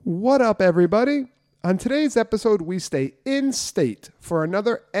What up, everybody? On today's episode, we stay in state for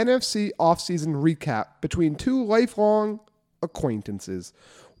another NFC offseason recap between two lifelong acquaintances,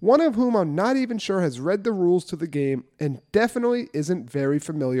 one of whom I'm not even sure has read the rules to the game and definitely isn't very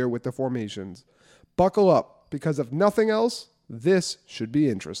familiar with the formations. Buckle up, because if nothing else, this should be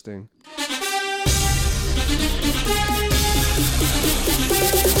interesting.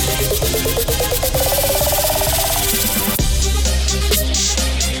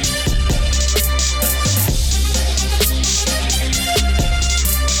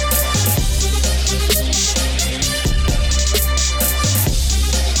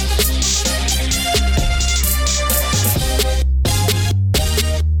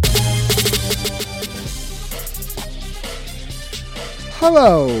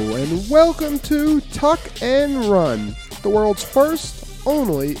 Hello, and welcome to Tuck and Run, the world's first,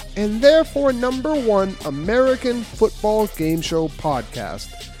 only, and therefore number one American football game show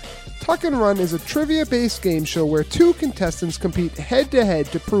podcast. Tuck and Run is a trivia-based game show where two contestants compete head-to-head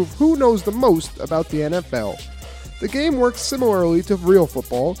to prove who knows the most about the NFL. The game works similarly to real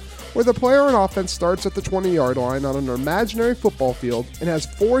football, where the player on offense starts at the 20-yard line on an imaginary football field and has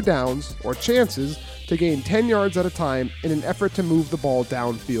 4 downs, or chances, to gain 10 yards at a time in an effort to move the ball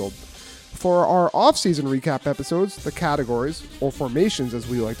downfield. For our off-season recap episodes, the categories, or formations as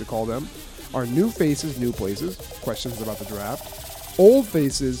we like to call them, are new faces, new places, questions about the draft, old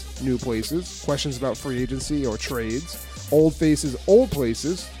faces, new places, questions about free agency or trades, old faces, old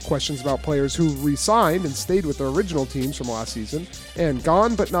places, questions about players who re-signed and stayed with their original teams from last season, and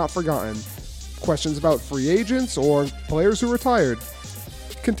gone but not forgotten, questions about free agents or players who retired.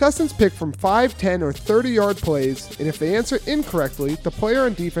 Contestants pick from 5, 10, or 30-yard plays, and if they answer incorrectly, the player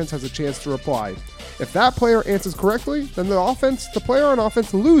on defense has a chance to reply. If that player answers correctly, then the player on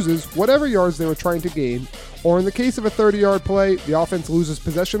offense loses whatever yards they were trying to gain, or in the case of a 30-yard play, the offense loses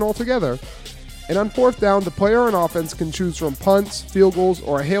possession altogether. And on fourth down, the player on offense can choose from punts, field goals,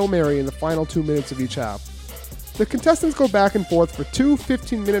 or a Hail Mary in the final 2 minutes of each half. The contestants go back and forth for 2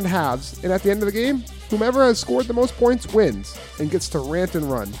 15-minute halves, and at the end of the game, whomever has scored the most points wins and gets to rant and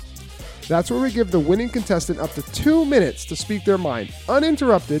run. That's where we give the winning contestant up to 2 minutes to speak their mind,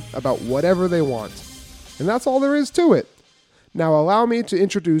 uninterrupted, about whatever they want. And that's all there is to it. Now allow me to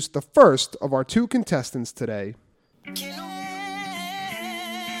introduce the first of our 2 contestants today.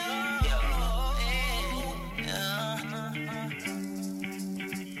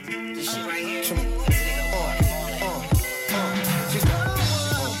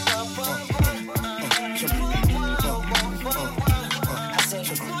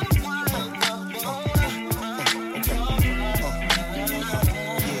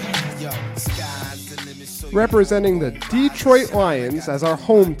 Representing the Detroit Lions as our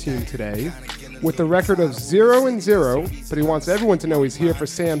home team today, with a record of 0-0, but he wants everyone to know he's here for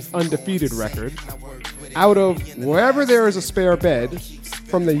Sam's undefeated record, out of wherever there is a spare bed,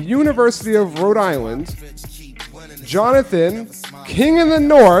 from the University of Rhode Island, Jonathan, King of the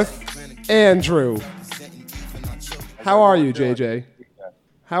North, Andrew. How are you, JJ?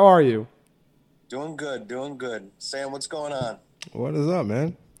 How are you? Doing good, doing good. Sam, what's going on? What is up,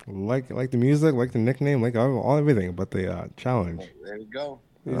 man? Like the music, like the nickname, like all everything but the challenge. There you go.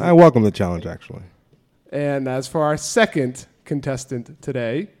 I welcome the challenge, actually. And as for our second contestant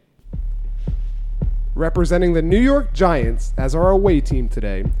today, representing the New York Giants as our away team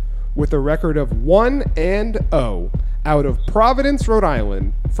today, with a record of 1-0, out of Providence, Rhode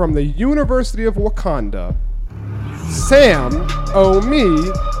Island, from the University of Wakanda, Sam, oh me,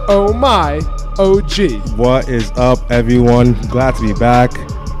 oh my, OG. What is up, everyone? Glad to be back.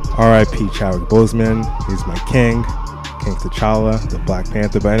 R.I.P. Chadwick Boseman. He's my king. King T'Challa, the Black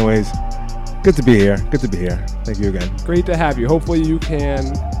Panther. But anyways, good to be here. Good to be here. Thank you again. Great to have you. Hopefully you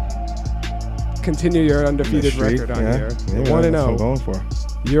can continue your undefeated record on here. Yeah, 1-0. That's what I'm going for.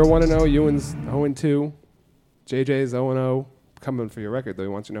 You're 1-0. Ewan's 0-2. JJ's 0-0. Coming for your record, though, he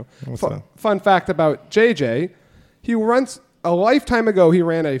wants you to know. What's up? Fun fact about JJ, a lifetime ago, he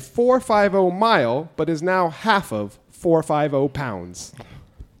ran a 4.50 mile, but is now half of 4.50 pounds.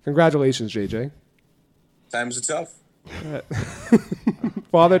 Congratulations, JJ. Times are tough.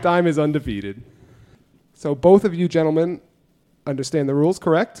 Father Time is undefeated. So both of you gentlemen understand the rules,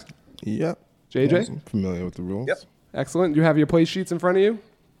 correct? Yep. JJ? I'm familiar with the rules. Yep. Excellent. You have your play sheets in front of you?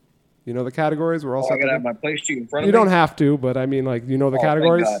 You know the categories? We're all set. I gotta have my play sheet in front of me. You don't have to, but I mean, like, you know the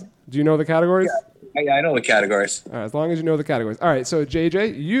categories? Do you know the categories? Yeah, I know the categories. All right, as long as you know the categories. All right, so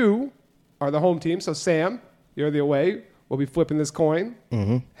JJ, you are the home team. So Sam, you're the away. We'll be flipping this coin.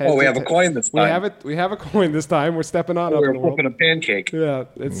 Mm-hmm. Oh, we have a coin this time. We have a coin this time. We're stepping on up. We're flipping a pancake. Yeah,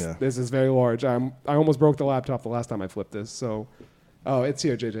 this is very large. I almost broke the laptop the last time I flipped this. So Oh, it's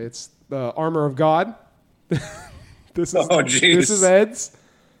here, JJ. It's the armor of God. This is jeez. This is heads.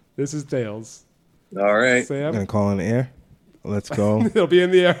 This is tails. All right. I'm Sam, gonna call in the air. Let's go. it'll be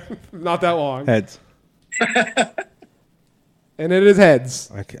in the air. Not that long. Heads. And it is heads.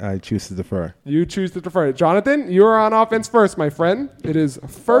 I choose to defer. You choose to defer. Jonathan, you are on offense first, my friend. It is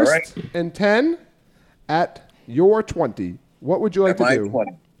first right. and 10 at your 20. What would you like to My do?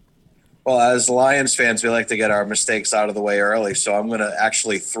 20. Well, as Lions fans, we like to get our mistakes out of the way early, so I'm going to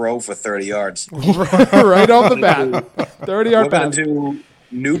actually throw for 30 yards. Right off the bat. 30-yard We're going pass. to do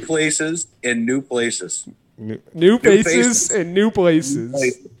new places in new places. New faces faces. and new places.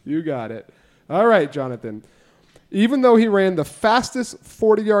 Places. You got it. All right, Jonathan. Even though he ran the fastest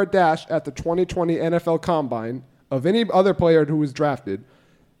 40-yard dash at the 2020 NFL Combine of any other player who was drafted,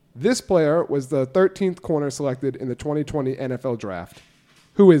 this player was the 13th corner selected in the 2020 NFL Draft.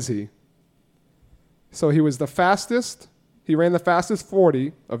 Who is he? So he was the fastest. He ran the fastest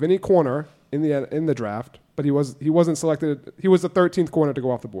 40 of any corner in the draft, but he wasn't selected. He was the 13th corner to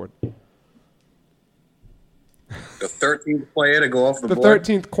go off the board. The 13th player to go off the The board?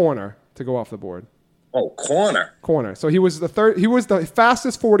 13th corner to go off the board. Oh, corner. Corner. So he was the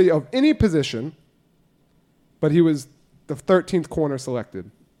fastest 40 of any position, but he was the 13th corner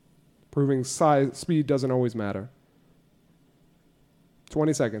selected, proving speed doesn't always matter.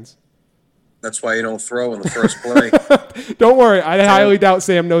 20 seconds. That's why you don't throw in the first play. Don't worry. I highly doubt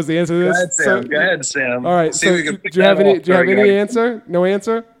Sam knows the answer to Go this. ahead, Sam. Go ahead, Sam. All right. See So if we can pick do you have that any? off. Do you have Very any good. answer? No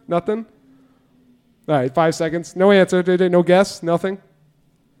answer. Nothing. All right. 5 seconds. No answer. JJ. No guess. Nothing.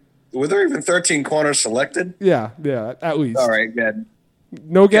 Were there even 13 corners selected? Yeah. At least. All right, good.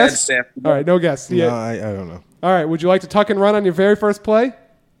 No Go ahead, guess. Sam. All right. No guess. No, Yeah. I don't know. All right. Would you like to tuck and run on your very first play?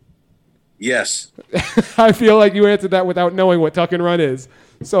 Yes. I feel like you answered that without knowing what tuck and run is.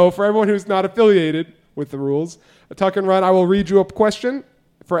 So for everyone who's not affiliated with the rules, a tuck and run, I will read you a question.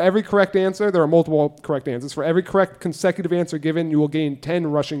 For every correct answer, there are multiple correct answers. For every correct consecutive answer given, you will gain 10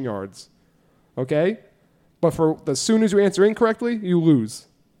 rushing yards. Okay? But for as soon as you answer incorrectly, you lose.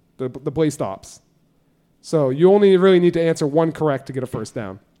 The play stops. So you only really need to answer one correct to get a first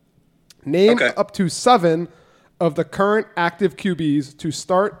down. Name Okay. up to 7 of the current active QBs to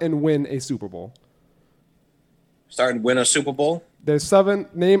start and win a Super Bowl. Starting to win a Super Bowl? There's 7.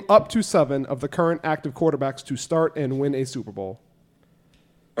 Name up to 7 of the current active quarterbacks to start and win a Super Bowl.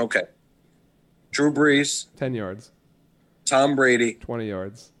 Okay. Drew Brees, 10 yards, Tom Brady, 20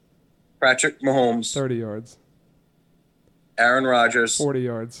 yards, Patrick Mahomes, 30 yards, Aaron Rodgers, 40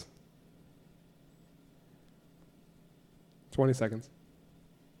 yards, 20 seconds.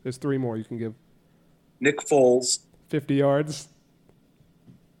 There's 3 more you can give. Nick Foles, 50 yards.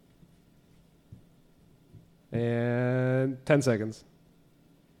 And 10 seconds.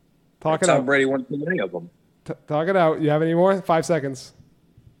 Talk it Tom out. Brady won too many of them. Talk it out. You have any more? 5 seconds.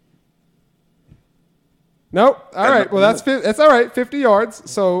 Nope. All right. Well, that's all right. 50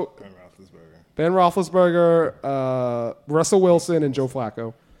 yards. So Ben Roethlisberger, Russell Wilson, and Joe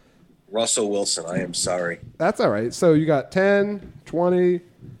Flacco. Russell Wilson, I am sorry. That's all right. So you got 10, 20,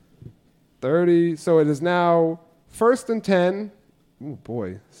 30. So it is now first and 10. Oh,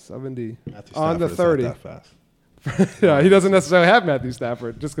 boy. 70. Matthew On the Stafford is 30. not that fast. Yeah, he doesn't necessarily have Matthew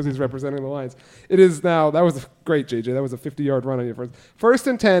Stafford just because he's representing the Lions. It is now, that was great, JJ. That was a 50-yard run on your first. First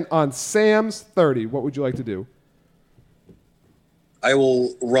and 10 on Sam's 30. What would you like to do? I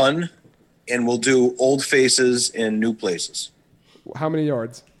will run, and we'll do old faces in new places. How many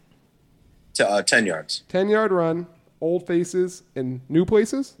yards? 10 yards. 10-yard run, old faces, in new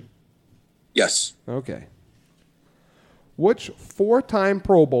places? Yes. Okay. Which 4-time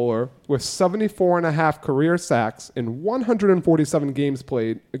Pro Bowler with 74.5 career sacks in 147 games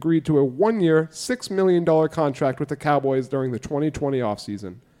played agreed to a 1-year, $6 million contract with the Cowboys during the 2020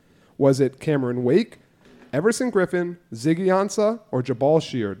 offseason? Was it Cameron Wake, Everson Griffin, Ziggy Ansah, or Jabal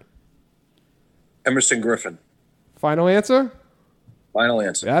Sheard? Emerson Griffin. Final answer? Final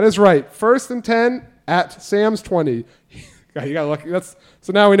answer. That is right. First and 10 at Sam's 20. You got lucky.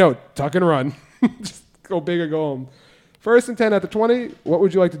 So now we know. Tuck and run. Just go big or go home. First and 10 at the 20. What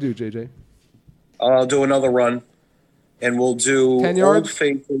would you like to do, JJ? I'll do another run, and we'll do 10 yards? old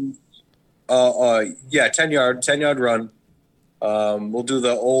faces. 10-yard run. We'll do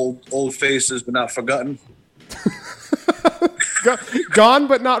the old faces but not forgotten. Gone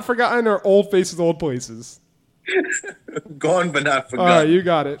but not forgotten, or old faces, old places? Gone but not All forgotten. right, you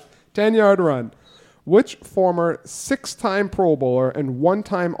got it. 10-yard run. Which former 6-time Pro Bowler and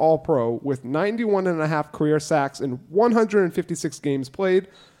 1-time All-Pro with 91.5 career sacks in 156 games played,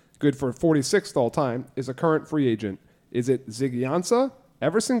 good for 46th all-time, is a current free agent? Is it Ziggy Ansah,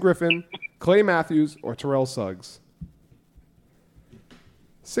 Everson Griffin, Clay Matthews, or Terrell Suggs?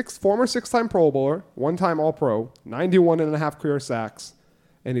 Former six-time Pro Bowler, one-time All-Pro, 91.5 career sacks,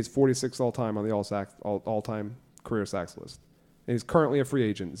 and he's 46th all-time on the all-time career sacks list. And he's currently a free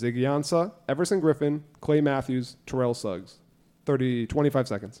agent. Ziggy Ansah, Everson Griffin, Clay Matthews, Terrell Suggs. 25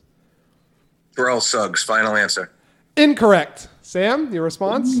 seconds. Terrell Suggs, final answer. Incorrect. Sam, your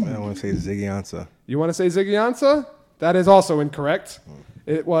response? I want to say Ziggy Ansah. You want to say Ziggy Ansah? That is also incorrect.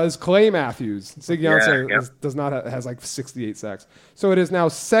 It was Clay Matthews. Ziggy Ansah has like 68 sacks. So it is now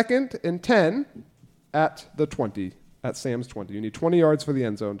 2nd and 10 at the 20, at Sam's 20. You need 20 yards for the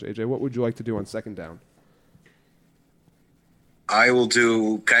end zone, JJ. What would you like to do on 2nd down? Can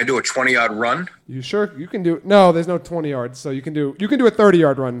I do a 20-yard run? You sure? You can do. No, there's no 20 yards. So you can do a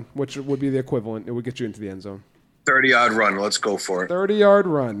 30-yard run, which would be the equivalent. It would get you into the end zone. 30-yard run. Let's go for it. 30-yard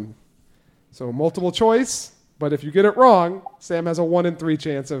run. So multiple choice, but if you get it wrong, Sam has a 1 in 3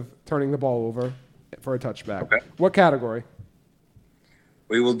 chance of turning the ball over for a touchback. Okay. What category?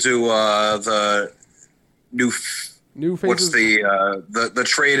 We will do the new faces. What's the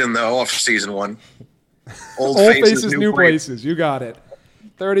trade in the off-season one? Old faces, new places. You got it.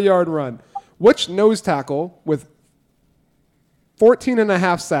 30-yard run. Which nose tackle with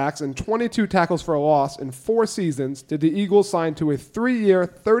 14.5 sacks and 22 tackles for a loss in 4 seasons did the Eagles sign to a 3-year,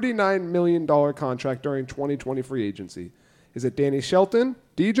 $39 million contract during 2020 free agency? Is it Danny Shelton,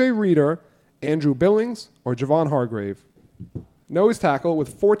 DJ Reader, Andrew Billings, or Javon Hargrave? Nose tackle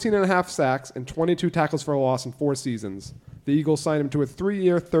with 14.5 sacks and 22 tackles for a loss in 4 seasons. The Eagles signed him to a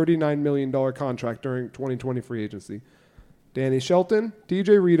 3-year, $39 million contract during 2020 free agency. Danny Shelton,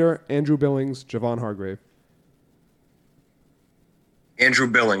 DJ Reader, Andrew Billings, Javon Hargrave. Andrew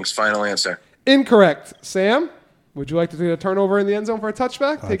Billings, final answer. Incorrect. Sam, would you like to do a turnover in the end zone for a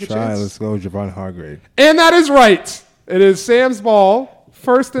touchback? Take a chance. Let's go Javon Hargrave. And that is right. It is Sam's ball,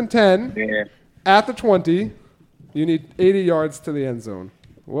 1st and 10 at the 20. You need 80 yards to the end zone.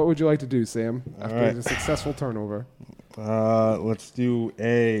 What would you like to do, Sam, after a successful turnover? Let's do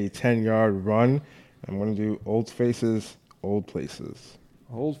a 10-yard run. I'm going to do old faces, old places.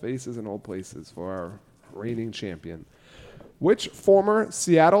 Old faces and old places for our reigning champion. Which former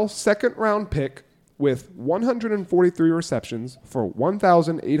Seattle second-round pick with 143 receptions for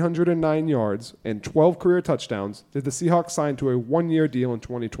 1,809 yards and 12 career touchdowns did the Seahawks sign to a 1-year deal in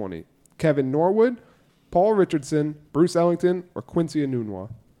 2020? Kevin Norwood, Paul Richardson, Bruce Ellington, or Quincy Enunwa?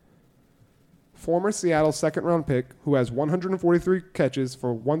 Former Seattle second-round pick who has 143 catches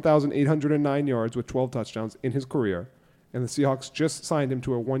for 1,809 yards with 12 touchdowns in his career, and the Seahawks just signed him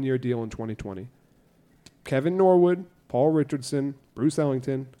to a 1-year deal in 2020. Kevin Norwood, Paul Richardson, Bruce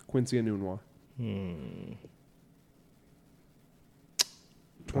Ellington, Quincy Enunwa. 20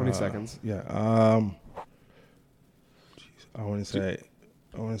 seconds. Yeah. I want to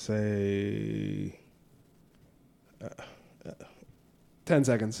say 10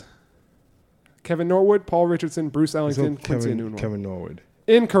 seconds. Kevin Norwood, Paul Richardson, Bruce Ellington, Quincy Enunwa. Kevin Norwood.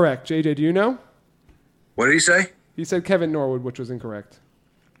 Incorrect. JJ, do you know? What did he say? He said Kevin Norwood, which was incorrect.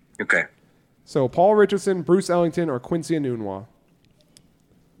 Okay. So Paul Richardson, Bruce Ellington, or Quincy Enunwa.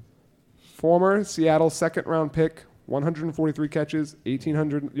 Former Seattle second-round pick, 143 catches,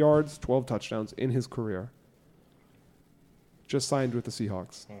 1,800 yards, 12 touchdowns in his career. Just signed with the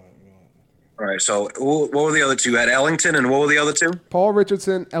Seahawks. All right, so what were the other two? You had Ellington, and what were the other two? Paul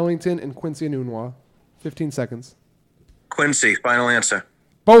Richardson, Ellington, and Quincy Enunwa. 15 seconds. Quincy, final answer.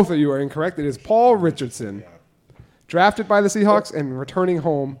 Both of you are incorrect. It is Paul Richardson. Drafted by the Seahawks and returning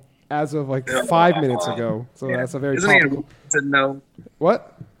home as of 5 minutes ago. So that's a very topical. No.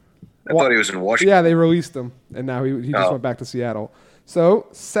 What? I thought he was in Washington. Yeah, they released him, and now he just went back to Seattle. So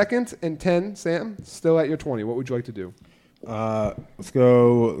 2nd and 10, Sam, still at your 20. What would you like to do? Let's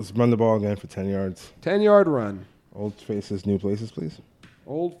run the ball again for 10 yards. 10-yard run. Old faces, new places, please.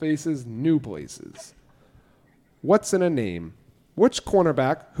 Old faces, new places. What's in a name? Which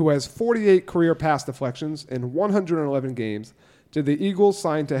cornerback, who has 48 career pass deflections in 111 games, did the Eagles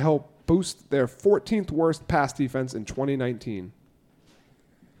sign to help boost their 14th worst pass defense in 2019?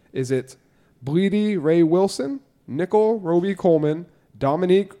 Is it Bleedy Ray Wilson, Nickel Roby Coleman,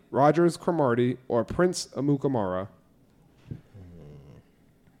 Dominique Rodgers-Cromartie, or Prince Amukamara?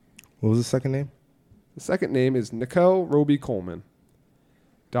 What was the second name? The second name is Nickel Roby Coleman,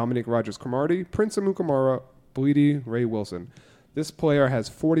 Dominique Rodgers-Cromartie, Prince Amukamara, Bleedy Ray Wilson. This player has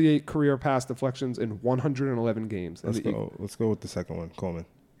 48 career pass deflections in 111 games. Let's go with the second one, Coleman.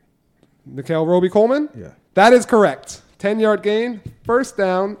 Nickel Roby Coleman? Yeah. That is correct. 10-yard gain, 1st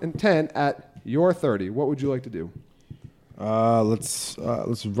down and 10 at your 30. What would you like to do? Let's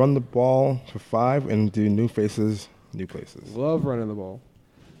run the ball for 5 and do new faces, new places. Love running the ball.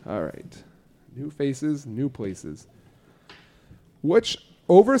 All right. New faces, new places. Which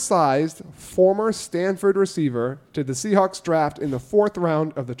oversized former Stanford receiver did the Seahawks draft in the 4th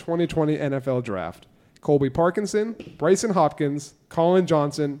round of the 2020 NFL Draft? Colby Parkinson, Bryson Hopkins, Colin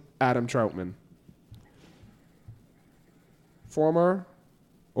Johnson, Adam Troutman. Former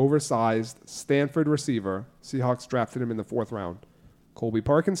oversized Stanford receiver. Seahawks drafted him in the 4th round. Colby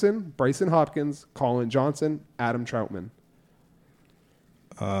Parkinson, Bryson Hopkins, Colin Johnson, Adam Troutman.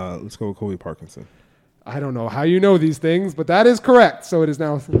 Let's go with Colby Parkinson. I don't know how you know these things, but that is correct. So it is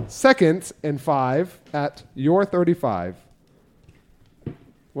now 2nd and 5 at your 35.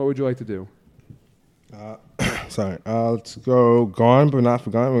 What would you like to do? Sorry. Let's go Gone But Not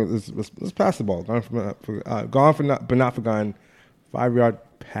Forgotten. Let's pass the ball. Gone But Not Forgotten. 5-yard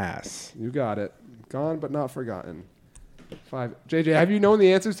pass. You got it. Gone but not forgotten. 5. JJ, have you known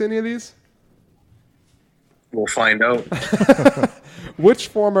the answers to any of these? We'll find out. Which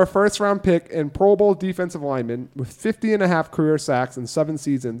former first-round pick and Pro Bowl defensive lineman with 50.5 career sacks in 7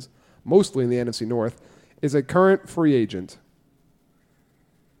 seasons, mostly in the NFC North, is a current free agent?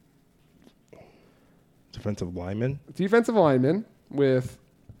 Defensive lineman. Defensive lineman with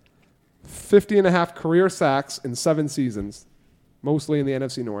 50.5 career sacks in 7 seasons, mostly in the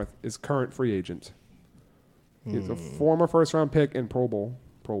NFC North, is current free agent. He's a former first-round pick and Pro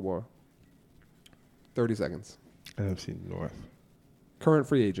Bowler. 30 seconds. NFC North. Current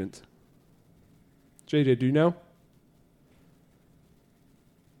free agent. JJ, do you know?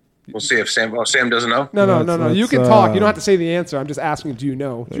 We'll see if Sam doesn't know. No. You can talk. You don't have to say the answer. I'm just asking, do you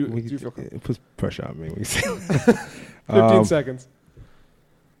know? Do you feel comfortable? It puts pressure on me when you say 15 seconds.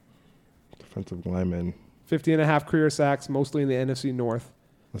 Defensive lineman. 50.5 career sacks, mostly in the NFC North.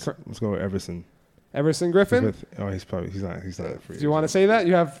 Let's go with Everson. Everson Griffin? He's not a free. Do you want to say that?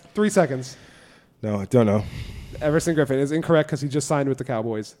 You have 3 seconds. No, I don't know. Everson Griffin is incorrect because he just signed with the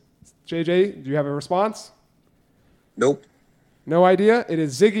Cowboys. JJ, do you have a response? Nope. No idea. It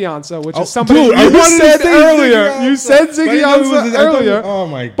is Ziggy Ansah, which is somebody dude, you said earlier. You said Ziggy Ansah earlier. Oh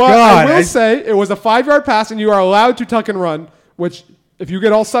my But God! I will say it was a 5-yard pass, and you are allowed to tuck and run. Which, if you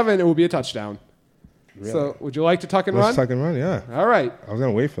get all 7, it will be a touchdown. Really? So, would you like to tuck and Let's run? tuck and run. Yeah. All right. I was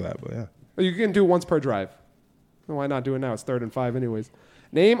gonna wait for that, but yeah. You can do once per drive. Why not do it now? It's 3rd and 5 anyways.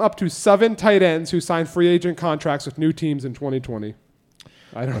 Name up to 7 tight ends who signed free agent contracts with new teams in 2020.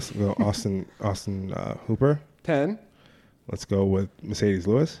 I don't. Let's go Austin Hooper. 10. Let's go with Mercedes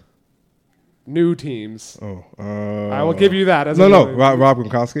Lewis. New teams. Oh, I will give you that. As Rob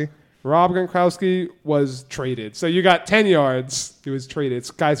Gronkowski. Rob Gronkowski was traded. So you got 10 yards. He was traded.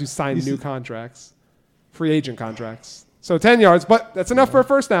 It's guys who signed new contracts, free agent contracts. So 10 yards, but that's enough for a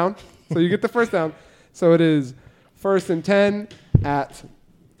first down. So you get the first down. So it is 1st and 10 at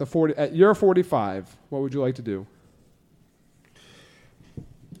the 40 at your 45. What would you like to do?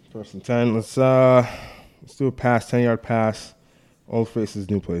 1st and 10. Let's do a pass, 10-yard pass. Old faces,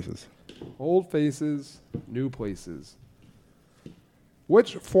 new places. Old faces, new places.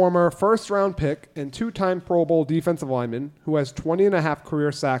 Which former first-round pick and 2-time Pro Bowl defensive lineman who has 20.5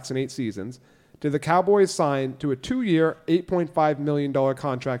 career sacks in 8 seasons did the Cowboys sign to a 2-year, $8.5 million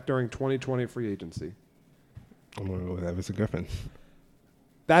contract during 2020 free agency? I'm going to go with Everson Griffin.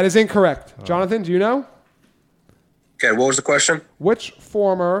 That is incorrect. Jonathan, do you know? Okay, what was the question? Which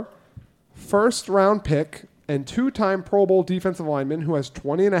former first-round pick and 2-time Pro Bowl defensive lineman who has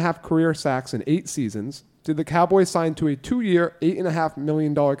 20.5 career sacks in 8 seasons did the Cowboys sign to a 2-year, $8.5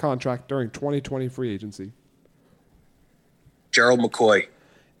 million contract during 2020 free agency? Gerald McCoy.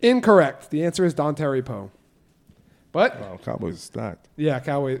 Incorrect. The answer is Dontari Poe. But Wow, Cowboys are stacked. yeah,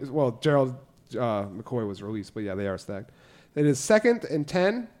 Cowboys. Well, Gerald McCoy was released, but yeah, they are stacked. It is 2nd and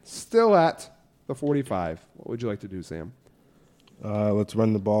 10, still at the 45. What would you like to do, Sam? Let's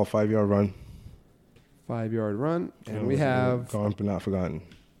run the ball, 5-yard run. 5-yard run, and we have Gone but not forgotten.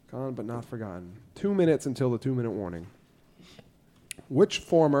 gone but not forgotten. 2 minutes until the 2-minute warning. Which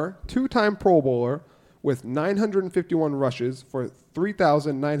former 2-time Pro Bowler with 951 rushes for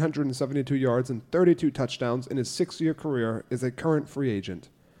 3,972 yards and 32 touchdowns in his 6-year career is a current free agent?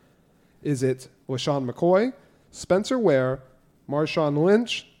 Is it LaShawn McCoy, Spencer Ware, Marshawn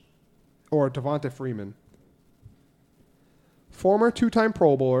Lynch, or Devonta Freeman? Former 2-time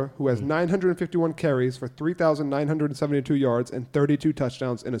Pro Bowler who has 951 carries for 3,972 yards and 32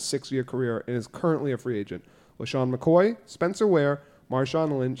 touchdowns in a 6-year career and is currently a free agent. LaShawn McCoy, Spencer Ware,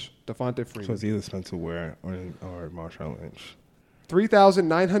 Marshawn Lynch, Devonta Freeman. So it's either Spencer Ware or Marshawn Lynch.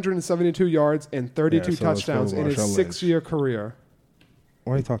 3,972 yards and 32 so let's go touchdowns in his Marshawn Lynch. 6-year career.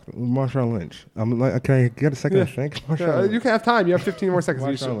 Why are you talking? Marshawn Lynch. I'm like, can I get a second to think? Marshawn Lynch. You can have time. You have 15 more seconds.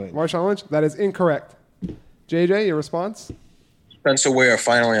 Marshawn Lynch. Marshawn Lynch. That is incorrect. JJ, your response? Spencer Ware,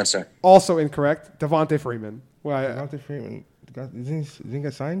 final answer. Also incorrect. Devonta Freeman. Well, Devonta Freeman. Isn't he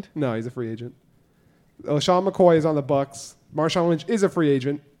get signed? No, he's a free agent. LaShawn McCoy is on the Bucks. Marshawn Lynch is a free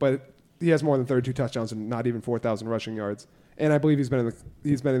agent, but he has more than 32 touchdowns and not even 4,000 rushing yards. And I believe he's been in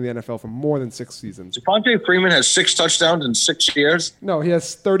the NFL for more than 6 seasons. Devontae Freeman has 6 touchdowns in 6 years. No, he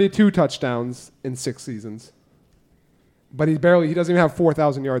has 32 touchdowns in 6 seasons. But he doesn't even have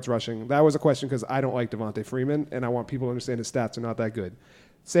 4,000 yards rushing. That was a question because I don't like Devontae Freeman, and I want people to understand his stats are not that good.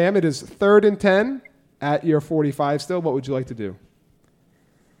 Sam, it is 3rd and 10 at year 45 still. What would you like to do?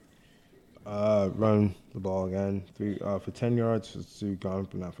 Run the ball again. For 10 yards. Let's do gone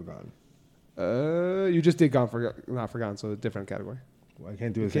but not forgotten. You just did not forgotten, so a different category. Well, I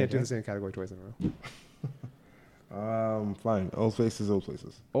can't do You the can't do same the same category twice in a row. thing. Fine. Old faces, old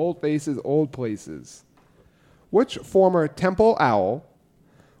places. Old faces, old places. Which former Temple Owl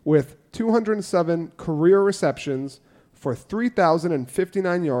with 207 career receptions for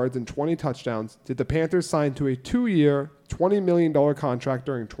 3,059 yards and 20 touchdowns did the Panthers sign to a 2-year, $20 million contract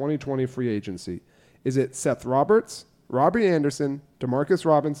during 2020 free agency? Is it Seth Roberts, Robbie Anderson, Demarcus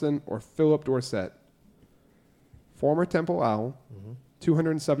Robinson, or Philip Dorsett? Former Temple Owl,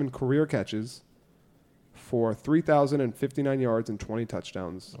 207 career catches for 3,059 yards and 20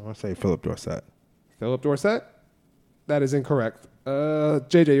 touchdowns. I want to say Philip Dorsett. Philip Dorsett? That is incorrect.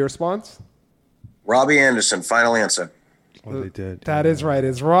 JJ, your response? Robbie Anderson, final answer. Oh, they did. That is right.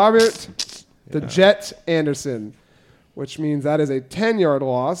 It's Robert the Jet Anderson, which means that is a 10-yard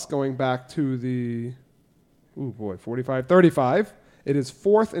loss going back to the, 35. It is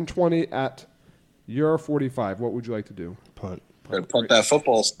 4th and 20 at your 45. What would you like to do? Punt. Gonna punt that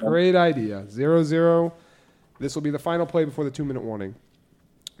football. Great idea. 0-0. This will be the final play before the 2-minute warning.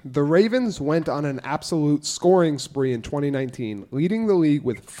 The Ravens went on an absolute scoring spree in 2019, leading the league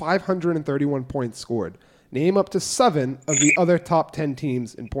with 531 points scored. Name up to 7 of the other top 10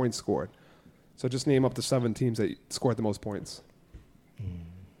 teams in points scored. So just name up to 7 teams that scored the most points.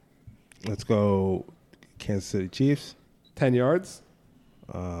 Let's go Kansas City Chiefs. 10 yards.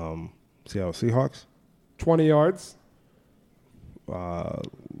 Seattle Seahawks. 20 yards. I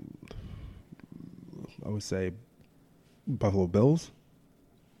would say Buffalo Bills.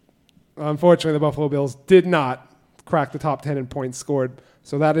 Unfortunately, the Buffalo Bills did not crack the top 10 in points scored.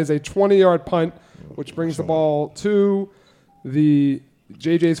 So that is a 20-yard punt, which brings the ball to the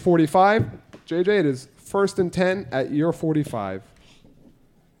JJ's 45. JJ, it is 1st and 10 at your 45.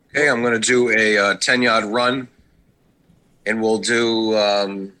 Okay, I'm going to do a 10-yard run, and we'll do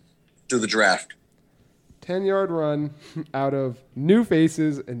the draft. 10-yard run out of new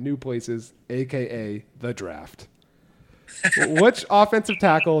faces and new places, a.k.a. the draft. Which offensive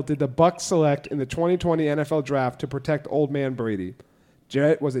tackle did the Bucs select in the 2020 NFL Draft to protect Old Man Brady?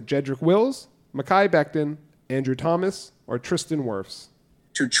 Was it Jedrick Wills, Mekhi Becton, Andrew Thomas, or Tristan Wirfs?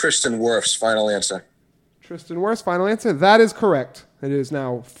 To Tristan Wirfs, final answer. Tristan Wirfs, final answer. That is correct. It is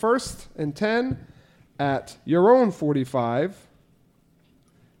now 1st and 10 at your own 45,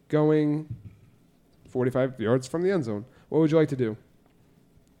 going 45 yards from the end zone. What would you like to do?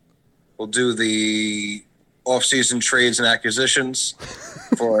 We'll do the off-season trades and acquisitions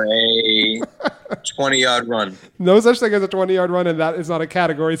for a 20-yard run. No such thing as a 20-yard run, and that is not a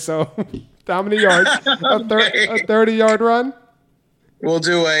category. So how many yards? A 30-yard run? We'll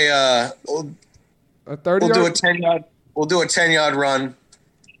do a 30. We'll do a 10-yard. We'll do a 10-yard run.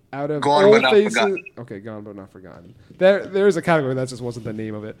 Out of Gone old but not faces. forgotten. Okay, gone but not forgotten. There's a category that just wasn't the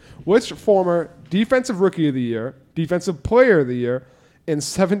name of it. Which former defensive rookie of the year, defensive player of the year, and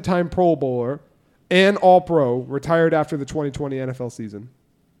 7-time Pro Bowler and All-Pro retired after the 2020 NFL season?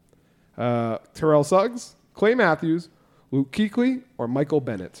 Terrell Suggs, Clay Matthews, Luke Kuechly, or Michael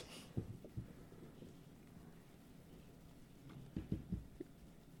Bennett?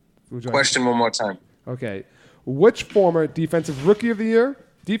 Question one more time. Okay. Which former defensive rookie of the year,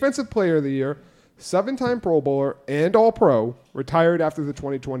 defensive player of the year, 7-time Pro Bowler, and All-Pro retired after the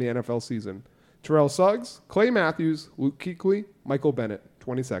 2020 NFL season? Terrell Suggs, Clay Matthews, Luke Kuechly, Michael Bennett.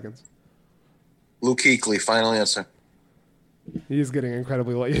 20 seconds. Luke Kuechly, final answer. He is getting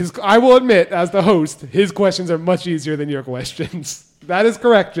incredibly late. I will admit, as the host, his questions are much easier than your questions. That is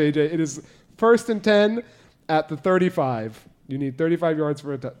correct, JJ. It is 1st and 10 at the 35. You need 35 yards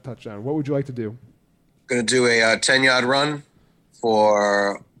for a touchdown. What would you like to do? Going to do a 10-yard run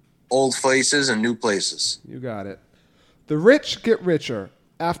for old places and new places. You got it. The rich get richer.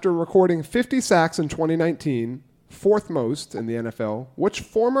 After recording 50 sacks in 2019, 4th most in the NFL, which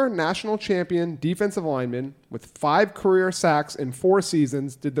former national champion defensive lineman with 5 career sacks in 4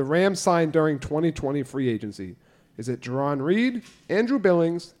 seasons did the Rams sign during 2020 free agency? Is it Jerron Reed, Andrew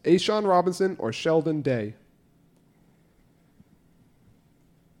Billings, A'Shawn Robinson, or Sheldon Day?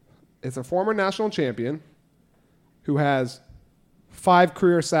 It's a former national champion who has 5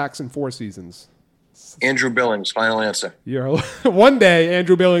 career sacks in 4 seasons. Andrew Billings, final answer. One day,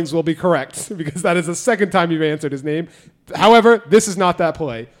 Andrew Billings will be correct because that is the second time you've answered his name. However, this is not that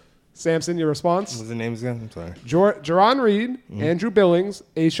play. Samson, your response? What's the names again? I'm sorry. Jerron Reed, Andrew Billings,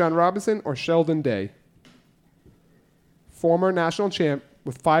 A'Shawn Robinson, or Sheldon Day? Former national champ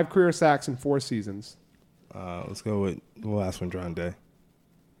with 5 career sacks in 4 seasons. Let's go with the last one, John Day.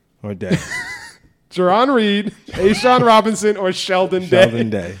 Or Day. Jerron Reed, A'Shawn Robinson, or Sheldon Day? Sheldon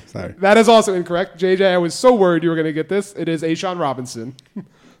Day. Sorry. That is also incorrect. JJ, I was so worried you were going to get this. It is A'Shawn Robinson.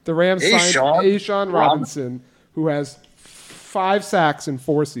 The Rams signed A'Shawn Robinson, who has 5 sacks in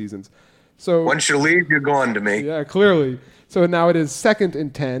 4 seasons. So once you leave, you're gone to me. Yeah, clearly. So now it is 2nd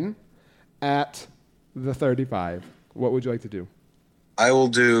and 10 at the 35. What would you like to do? I will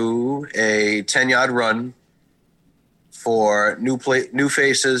do a 10-yard run for new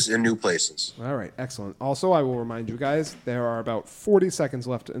faces in new places. All right, excellent. Also, I will remind you guys, there are about 40 seconds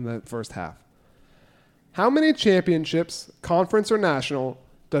left in the first half. How many championships, conference or national,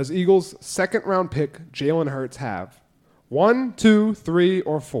 does Eagles' second-round pick Jalen Hurts have? 1, 2, 3,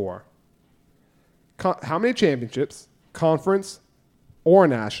 or 4? How many championships, conference or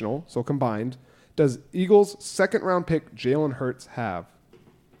national, so combined, does Eagles' second-round pick Jalen Hurts have?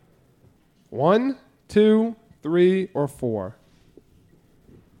 1, 2, 3, or 4?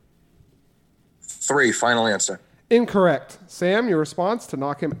 3, final answer. Incorrect. Sam, your response to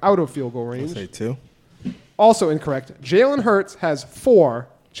knock him out of field goal I'll range. say 2. Also incorrect. Jalen Hurts has 4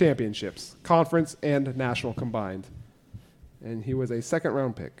 championships, conference and national combined. And he was a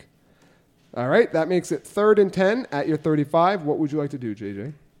second-round pick. All right, that makes it 3rd and 10 at your 35. What would you like to do,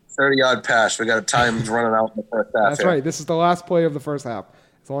 JJ? 30-yard pass. We got a time running out in the first half. That's right. This is the last play of the first half.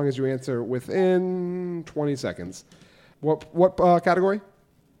 As long as you answer within 20 seconds. What category?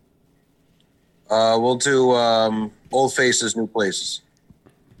 We'll do old faces, new places.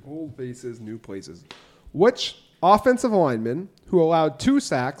 Old faces, new places. Which offensive lineman who allowed 2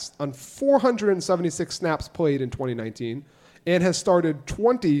 sacks on 476 snaps played in 2019 and has started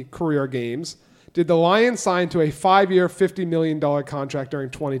 20 career games did the Lions sign to a 5-year, $50 million contract during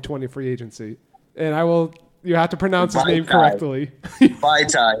 2020 free agency? And you have to pronounce his name correctly.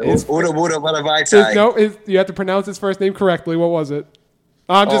 Vaitai. Vaitai. No, you have to pronounce his first name correctly. What was it?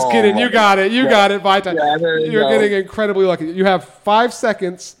 I'm just kidding. You got it. You got it. Vaitai. Yeah, You're getting incredibly lucky. You have 5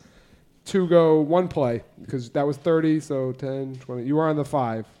 seconds to go one play because that was 30, so 10, 20. You are on the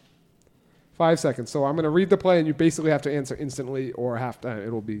 5. 5 seconds. So I'm going to read the play, and you basically have to answer instantly or halftime.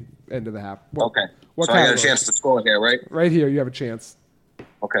 It'll be end of the half. Okay. So I got a chance to score here, right? Right here, you have a chance.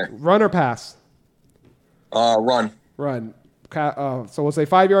 Okay. Run or pass? Run. Run. So we'll say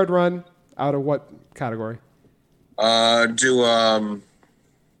 5-yard run out of what category? Do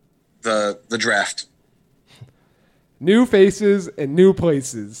the draft. New faces and new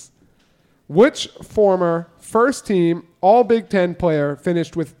places. Which former first-team All Big Ten player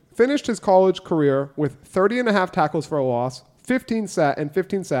finished his college career with 30.5 tackles for a loss, 15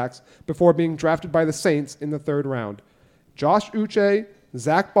 sacks before being drafted by the Saints in the 3rd round? Josh Uche,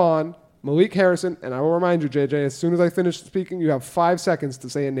 Zach Bond, Malik Harrison, and I will remind you, JJ, as soon as I finish speaking, you have 5 seconds to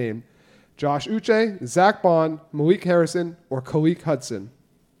say a name. Josh Uche, Zach Bond, Malik Harrison, or Khaleke Hudson?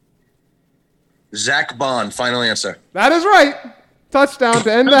 Zach Bond, final answer. That is right. Touchdown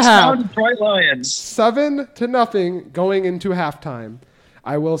to end the half. Detroit Lions. 7-0 going into halftime.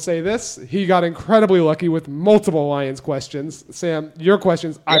 I will say this. He got incredibly lucky with multiple Lions questions. Sam, your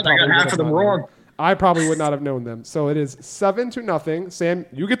questions, I probably got half of them wrong. I probably would not have known them. So it is 7-0. Sam,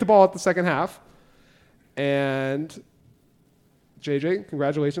 you get the ball at the second half. And JJ,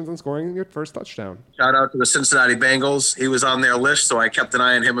 congratulations on scoring your first touchdown. Shout out to the Cincinnati Bengals. He was on their list, so I kept an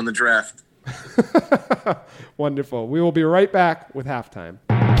eye on him in the draft. Wonderful. We will be right back with halftime.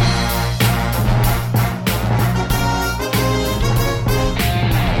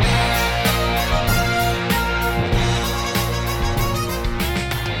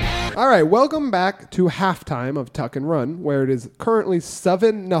 All right, welcome back to halftime of Tuck and Run, where it is currently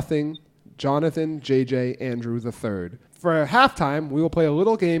 7-0 Jonathan JJ Andrew III. For halftime, we will play a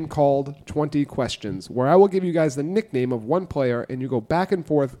little game called 20 Questions, where I will give you guys the nickname of one player, and you go back and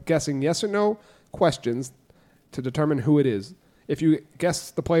forth guessing yes or no questions to determine who it is. If you guess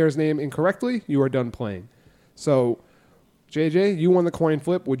the player's name incorrectly, you are done playing. So, JJ, you won the coin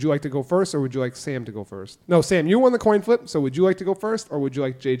flip. Would you like to go first, or would you like Sam to go first? No, Sam, you won the coin flip, so would you like to go first, or would you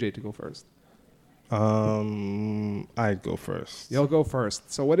like JJ to go first? I'd go first. You'll go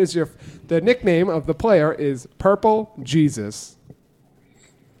first. So what is the nickname of the player is Purple Jesus.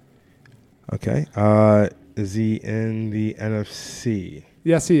 Okay. Is he in the NFC?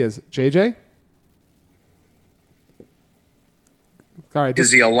 Yes, he is. JJ? All right.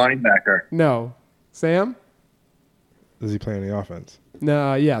 Is he a linebacker? No. Sam? Does he play any offense?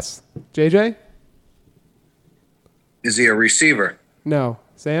 No. Yes. JJ? Is he a receiver? No.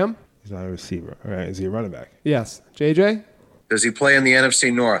 Sam? He's not a receiver. All right. Is he a running back? Yes. JJ? Does he play in the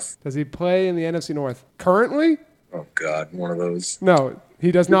NFC North? Does he play in the NFC North currently? Oh, God, one of those. No,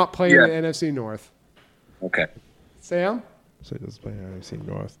 he does not play Yeah. in the NFC North. Okay. Sam? So he doesn't play in NFC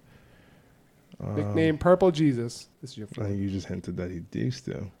North. Nickname Purple Jesus. This is your I phone. think you just hinted that he used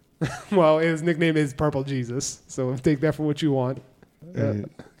to. Well, his nickname is Purple Jesus, so take that for what you want. Uh,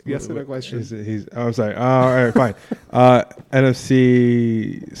 Yes to the question. I'm sorry. All right, fine.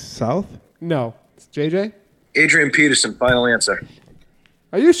 NFC South? No. It's JJ? Adrian Peterson, final answer.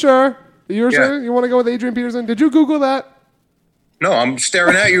 Are you sure? You're Yeah. sure you want to go with Adrian Peterson? Did you Google that? No, I'm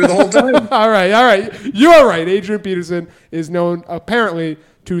staring at you the whole time. All right. You're right. Adrian Peterson is known apparently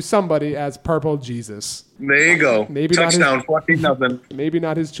to somebody as Purple Jesus. There you go. Maybe not Touchdown, 14-0. Maybe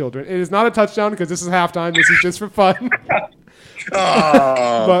not his children. It is not a touchdown because this is halftime. This is just for fun.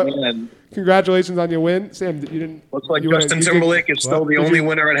 Oh, But- man. Congratulations on your win, Sam. You didn't. Looks like you Justin Timberlake is still the Did only you-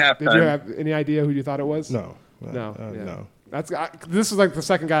 winner at Did you halftime. have any idea who you thought it was? No. No. Yeah. No. This was like the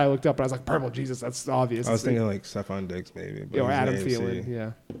second guy I looked up, and I was like, Purple Jesus. That's obvious. I was thinking like Stephon Diggs maybe. But Or he's Adam in Thielen. AFC.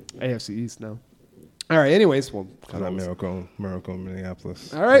 Yeah. AFC East. No. All right. Anyways, well, That miracle in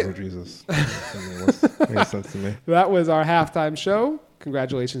Minneapolis. All right. Oh, Jesus. Makes sense to me. that was our halftime show.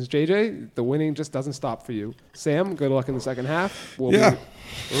 Congratulations, JJ. The winning just doesn't stop for you. Sam, good luck in the second half. We'll Yeah.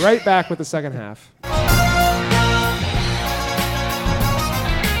 be right back with the second half.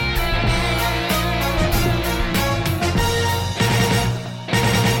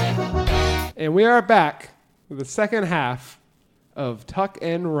 And we are back with the second half of Tuck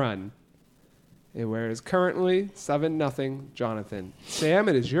and Run. And where it is currently 7-0 Jonathan. Sam,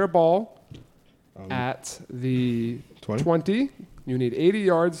 it is your ball at the 20. You need 80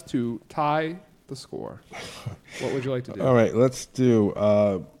 yards to tie the score. What would you like to do? All right, let's do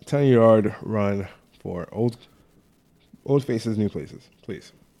a 10-yard run for old faces, new places,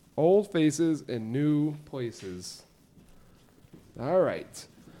 please. Old faces and new places. All right.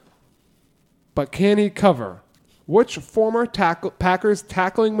 But can he cover? Which former Packers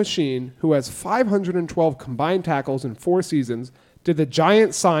tackling machine who has 512 combined tackles in 4 seasons did the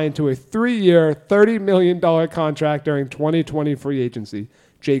Giants sign to a 3-year, $30 million contract during 2020 free agency?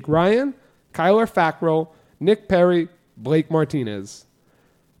 Jake Ryan, Kyler Fackrell, Nick Perry, Blake Martinez.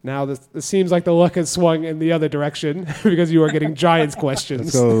 Now, this seems like the luck has swung in the other direction because you are getting Giants questions.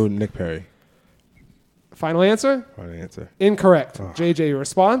 Let's go Nick Perry. Final answer? Final answer. Incorrect. JJ, your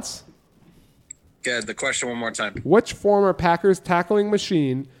response? Get the question one more time. Which former Packers tackling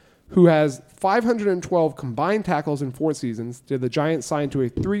machine who has 512 combined tackles in 4 seasons did the Giants sign to a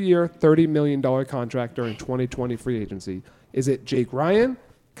 3-year, $30 million contract during 2020 free agency? Is it Jake Ryan,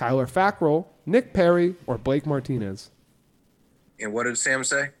 Kyler Fackrell, Nick Perry, or Blake Martinez? And what did Sam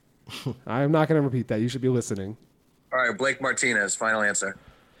say? I am not going to repeat that. You should be listening. All right, Blake Martinez, final answer.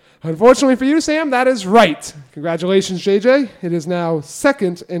 Unfortunately for you, Sam, that is right. Congratulations, JJ. It is now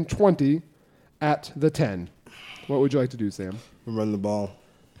 2nd and 20 at the 10. What would you like to do, Sam? Run the ball.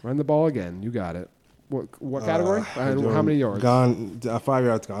 Run the ball again. You got it. What category? And how many yards? Gone. 5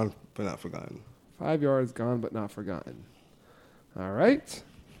 yards gone, but not forgotten. 5 yards gone but not forgotten. All right.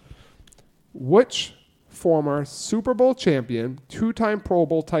 Which former Super Bowl champion, 2-time Pro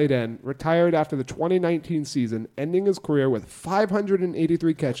Bowl tight end, retired after the 2019 season, ending his career with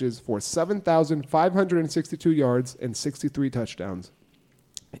 583 catches for 7,562 yards and 63 touchdowns?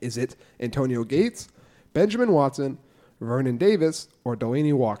 Is it Antonio Gates, Benjamin Watson, Vernon Davis, or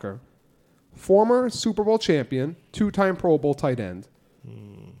Delaney Walker? Former Super Bowl champion, 2-time Pro Bowl tight end.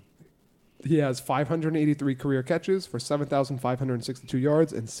 He has 583 career catches for 7,562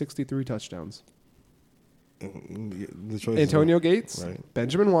 yards and 63 touchdowns. The choice Antonio Gates, Right.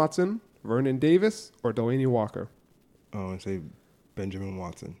 Benjamin Watson, Vernon Davis, or Delaney Walker? Oh, I say Benjamin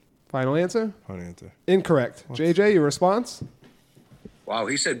Watson. Final answer? Final answer. Incorrect. JJ, your response? Wow,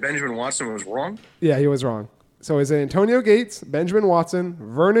 he said Benjamin Watson was wrong? Yeah, he was wrong. So is it Antonio Gates, Benjamin Watson,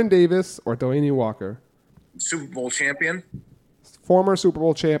 Vernon Davis, or Delaney Walker? Super Bowl champion? Former Super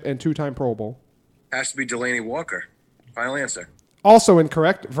Bowl champ and 2-time Pro Bowl. Has to be Delaney Walker. Final answer. Also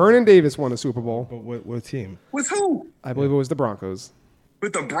incorrect. Vernon Davis won a Super Bowl. But what team? With who? I believe it was the Broncos.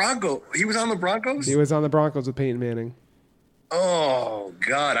 With the Broncos. He was on the Broncos? He was on the Broncos with Peyton Manning. Oh,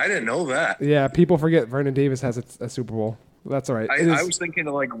 God, I didn't know that. Yeah, people forget Vernon Davis has a Super Bowl. That's all right. It is- I was thinking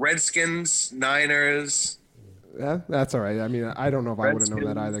of like Redskins, Niners. Yeah, that's all right. I mean, I don't know if I would have known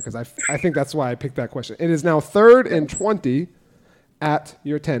that either Redskins. because I think that's why I picked that question. It is now 3rd and 20 at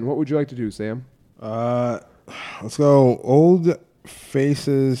your 10. What would you like to do, Sam? Let's go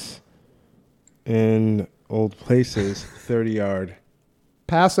faces in old places, 30-yard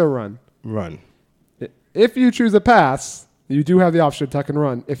Pass or run? run. If you choose a pass, you do have the option to tuck and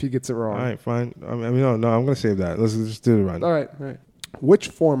run if he gets it wrong. All right, fine. I mean, no, I'm going to save that. Let's just do the run. All right. Which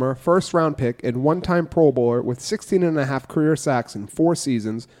former first-round pick and one-time Pro Bowler with 16.5 career sacks in 4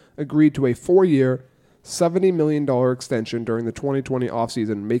 seasons agreed to a 4-year, $70 million extension during the 2020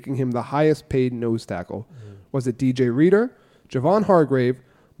 offseason, making him the highest-paid nose tackle? Was it DJ Reader, Javon Hargrave,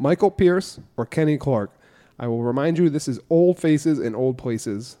 Michael Pierce, or Kenny Clark? I will remind you this is old faces in old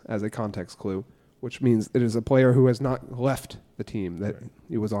places as a context clue, which means it is a player who has not left the team that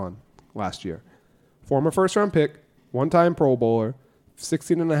he was on last year. Former first-round pick, one-time Pro Bowler,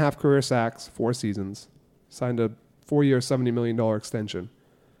 16.5 career sacks, 4 seasons, signed a 4-year, $70 million extension,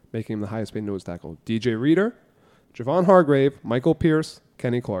 making him the highest-paid nose tackle. DJ Reader, Javon Hargrave, Michael Pierce,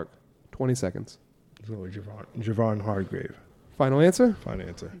 Kenny Clark. 20 seconds. So Javon Hargrave. Final answer? Final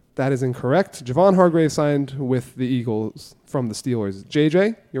answer. That is incorrect. Javon Hargrave signed with the Eagles from the Steelers.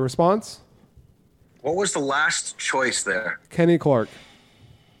 JJ, your response? What was the last choice there? Kenny Clark.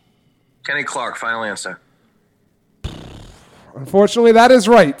 Kenny Clark, final answer. Unfortunately, that is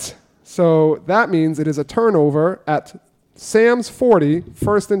right. So that means it is a turnover at Sam's 40,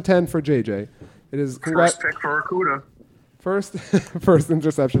 1st and 10 for JJ. It is First pick for Akuda. first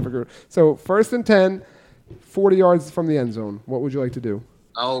interception for Akuda. So 1st and 10, 40 yards from the end zone. What would you like to do?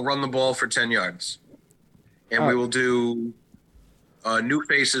 I'll run the ball for 10 yards. And we will do new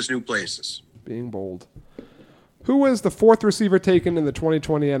faces, new places. Being bold. Who was the 4th receiver taken in the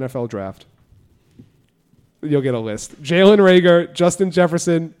 2020 NFL draft? You'll get a list. Jalen Reagor, Justin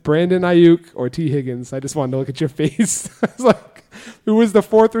Jefferson, Brandon Ayuk, or T. Higgins. I just wanted to look at your face. I was like, who was the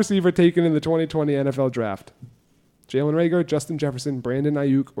 4th receiver taken in the 2020 NFL draft? Jalen Reagor, Justin Jefferson, Brandon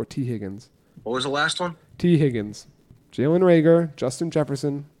Ayuk, or T. Higgins? What was the last one? T. Higgins. Jalen Reagor, Justin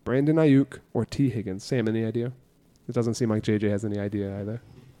Jefferson, Brandon Ayuk, or T. Higgins? Sam, any idea? It doesn't seem like JJ has any idea either.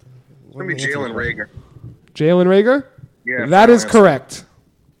 It's going to be Jalen Reagor. Jalen Reagor? Yeah. That is correct.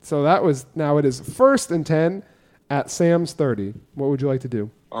 So that was, now it is 1st and 10 at Sam's 30. What would you like to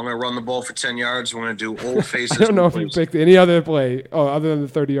do? I'm going to run the ball for 10 yards. We're going to do old faces. I don't know if you picked any other play, other than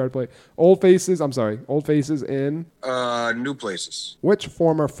the 30-yard play. Old faces in new places. which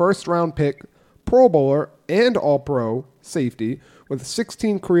former first-round pick, Pro Bowler, and All-Pro safety with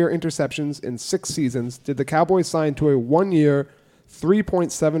 16 career interceptions in 6 seasons did the Cowboys sign to a 1-year,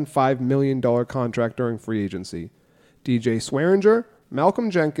 $3.75 million contract during free agency? DJ Swearinger,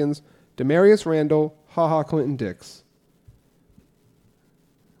 Malcolm Jenkins, Demarius Randall, HaHa Clinton Dix.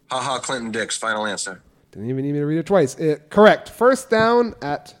 HaHa Clinton Dix, final answer. Didn't even need me to read it twice. Correct. First down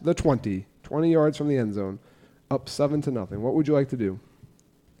at the 20. 20 yards from the end zone. Up 7-0. What would you like to do?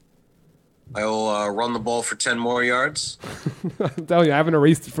 I will run the ball for 10 more yards. I'm telling you, I haven't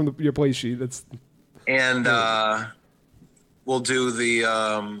erased it from your play sheet. And we'll do the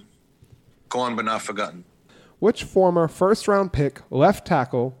gone but not forgotten. Which former first-round pick, left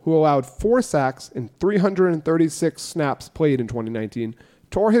tackle, who allowed 4 sacks in 336 snaps played in 2019,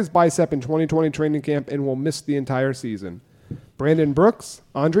 tore his bicep in 2020 training camp and will miss the entire season? Brandon Brooks,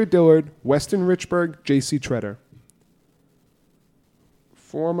 Andre Dillard, Weston Richburg, J.C. Treader.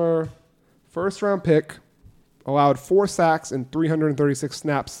 Former first-round pick, allowed 4 sacks in 336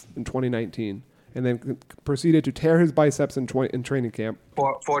 snaps in 2019, and then proceeded to tear his biceps in training camp.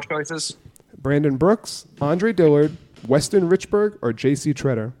 Four choices. Brandon Brooks, Andre Dillard, Weston Richburg, or J.C.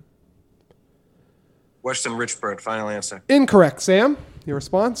 Treader? Weston Richburg, final answer. Incorrect, Sam. Your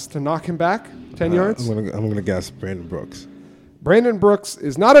response to knock him back 10 yards? I'm gonna guess Brandon Brooks. Brandon Brooks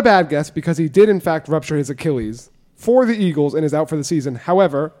is not a bad guess because he did, in fact, rupture his Achilles for the Eagles and is out for the season.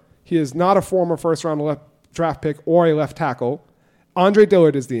 However, he is not a former first-round draft pick or a left tackle. Andre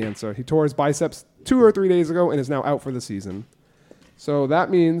Dillard is the answer. He tore his biceps 2 or 3 days ago and is now out for the season. So that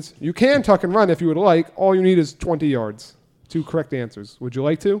means you can tuck and run if you would like. All you need is 20 yards. 2 correct answers. Would you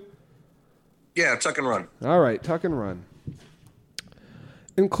like to? Yeah, tuck and run. All right, tuck and run.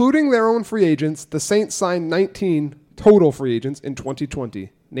 Including their own free agents, the Saints signed 19 total free agents in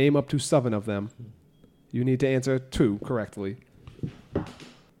 2020. Name up to 7 of them. You need to answer 2 correctly.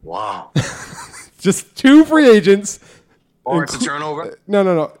 Wow. Just 2 free agents. Or it's a turnover?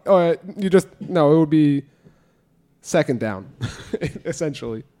 No. It would be second down,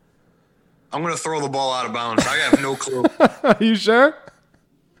 essentially. I'm going to throw the ball out of bounds. I have no clue. Are you sure?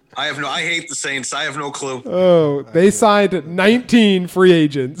 I hate the Saints. I have no clue. Oh, they signed 19 free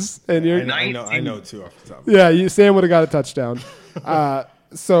agents, and you're. I know 2 off the top. Yeah, Sam would have got a touchdown.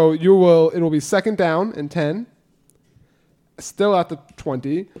 So it will be second down and 10. Still at the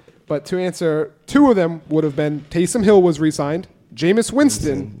 20, but to answer 2 of them would have been Taysom Hill was re-signed Jameis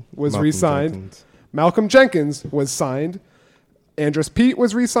Winston was Malcolm re-signed. Jenkins. Malcolm Jenkins was signed. Andres Pete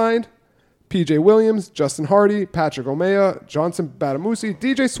was re-signed. P.J. Williams, Justin Hardy, Patrick Omea, Johnson Batamusi,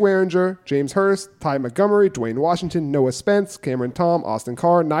 DJ Swearinger, James Hurst, Ty Montgomery, Dwayne Washington, Noah Spence, Cameron Tom, Austin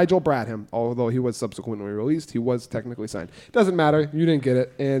Carr, Nigel Bradham. Although he was subsequently released, he was technically signed. Doesn't matter. You didn't get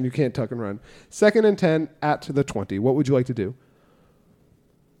it, and you can't tuck and run. 2nd and 10 at the 20. What would you like to do?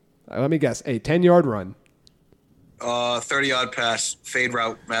 Let me guess. A 10-yard run. 30-yard pass, fade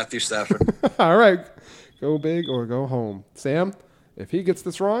route, Matthew Stafford. All right. Go big or go home. Sam, if he gets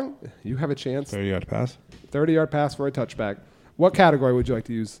this wrong, you have a chance. 30-yard pass. 30-yard pass for a touchback. What category would you like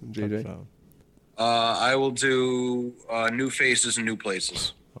to use, JJ? Touchdown. I will do new faces and new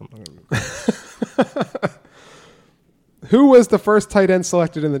places. Who was the first tight end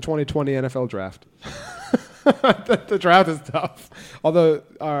selected in the 2020 NFL draft? The draft is tough. Although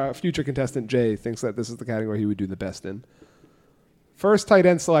our future contestant, Jay, thinks that this is the category he would do the best in. First tight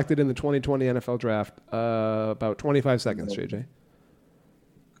end selected in the 2020 NFL draft. About 25 seconds, JJ.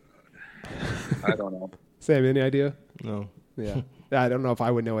 I don't know. Sam, any idea? No. Yeah. I don't know if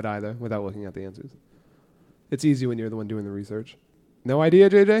I would know it either without looking at the answers. It's easy when you're the one doing the research. No idea,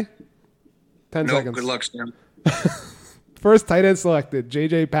 JJ? 10 No, seconds. good luck, Sam. First tight end selected.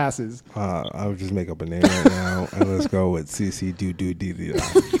 JJ passes. I would just make up a name right now, and let's go with CC Doo.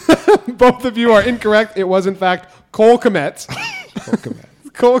 Both of you are incorrect. It was, in fact, Cole Kmet.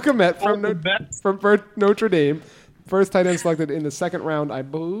 Cole Kmet from Notre Dame. First tight end selected in the 2nd round, I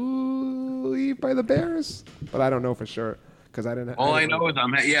believe, by the Bears. But I don't know for sure because I didn't. All I know is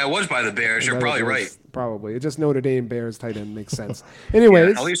it was by the Bears. You're probably right. Probably. It just Notre Dame Bears tight end makes sense.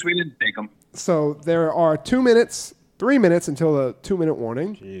 Anyways. At least we didn't take them. So there are 3 minutes until the 2-minute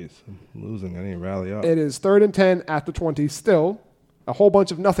warning. Jeez, I'm losing. I didn't rally up. It is 3rd and 10 at the 20 still. A whole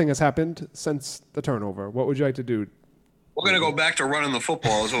bunch of nothing has happened since the turnover. What would you like to do? We're going to go back to running the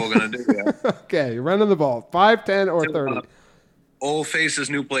football is what we're going to do. Yeah. Okay, running the ball. 5, 10, or 30? Old faces,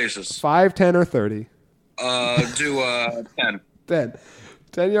 new places. 5, 10, or 30? Do 10. 10.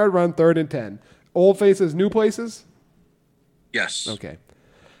 10-yard run, 3rd and 10. Old faces, new places? Yes. Okay.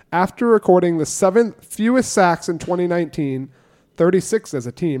 After recording the 7th fewest sacks in 2019, 36 as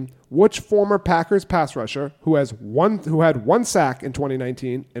a team, which former Packers pass rusher who had one sack in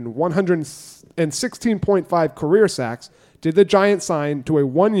 2019 and 116.5 career sacks did the Giants sign to a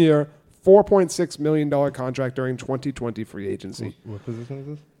 1-year, $4.6 million contract during 2020 free agency? What position is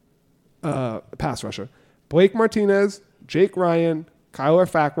this? Pass rusher. Blake Martinez, Jake Ryan, Kyler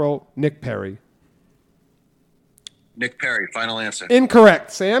Fackrell, Nick Perry. Nick Perry, final answer.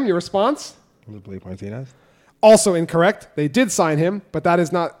 Incorrect. Sam, your response? Was it Blake Martinez? Also incorrect. They did sign him, but that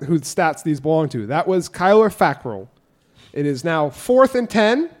is not whose stats these belong to. That was Kyler Fackrell. It is now 4th and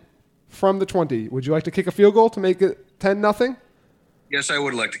 10 from the 20. Would you like to kick a field goal to make it 10-0? Yes, I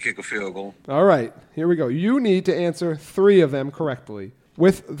would like to kick a field goal. All right, here we go. You need to answer 3 of them correctly.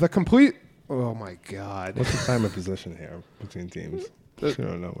 With the complete... Oh, my God. What's the time of possession here between teams? I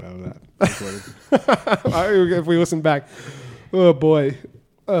don't know. If we listen back. Oh, boy.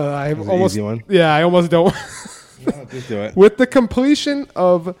 I Was it almost... easy one? Yeah, I almost don't... No, just do it. With the completion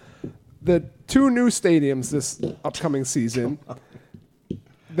of the 2 new stadiums this upcoming season,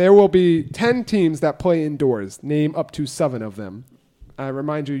 there will be 10 teams that play indoors. Name up to 7 of them. I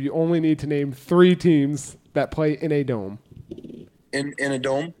remind you, you only need to name 3 teams that play in a dome. In a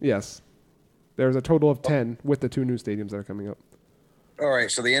dome? Yes. There's a total of 10 with the 2 new stadiums that are coming up. All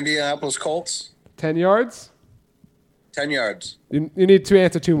right, so the Indianapolis Colts, 10 yards? 10 yards. You need to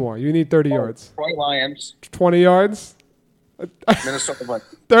answer 2 more. You need 30 yards. Detroit Lions, 20 yards? Minnesota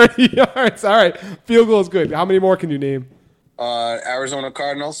Vikings, 30 yards. All right. Field goal is good. How many more can you name? Arizona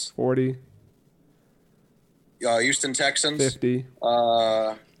Cardinals, 40, Houston Texans, 50. uh,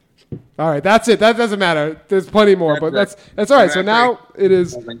 All right, that's it. That doesn't matter. There's plenty more, but that's all right. So now it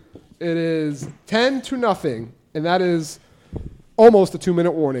is 10-0, and that is almost a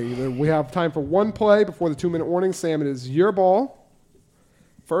 2-minute warning. We have time for 1 play before the 2-minute warning. Sam, it is your ball.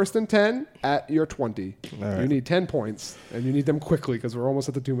 1st and 10 at your 20. All right. You need 10 points, and you need them quickly because we're almost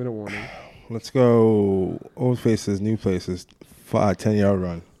at the 2-minute warning. Let's go old faces, new places. 10-yard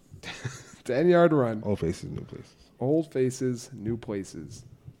run. 10-yard run. Old faces, new places. Old faces, new places.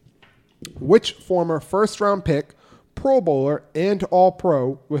 Which former first-round pick, Pro Bowler, and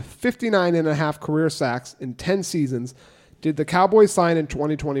All-Pro with 59.5 career sacks in 10 seasons did the Cowboys sign in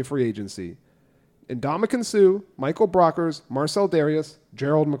 2020 free agency? Ndamukong Suh, Michael Brockers, Marcel Darius,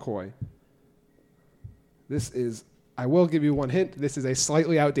 Gerald McCoy. This is, I will give you one hint, this is a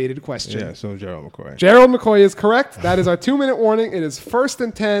slightly outdated question. Yeah, so Gerald McCoy. Gerald McCoy is correct. That is our 2-minute warning. It is 1st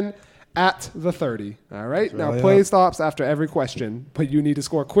and 10 at the 30. All right. Now really play up. stops after every question, but you need to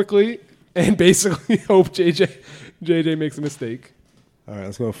score quickly and basically hope JJ makes a mistake. All right,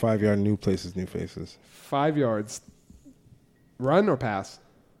 let's go 5 yard. New places, new faces. 5 yards. Run or pass?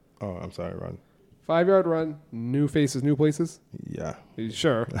 Oh, I'm sorry. Run. 5 yard run. New faces, new places. Yeah. Are you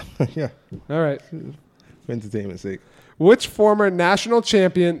sure? Yeah. All right. For entertainment's sake. Which former national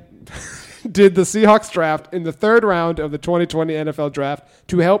champion did the Seahawks draft in the third round of the 2020 NFL draft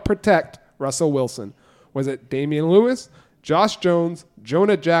to help protect Russell Wilson? Was it Damian Lewis, Josh Jones,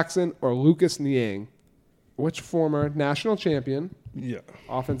 Jonah Jackson, or Lucas Niang? Which former national champion, Yeah.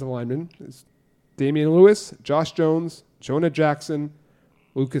 offensive lineman, is Damian Lewis, Josh Jones, Jonah Jackson,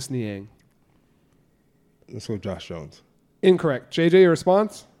 Lucas Niang? Let's go Josh Jones. Incorrect. JJ, your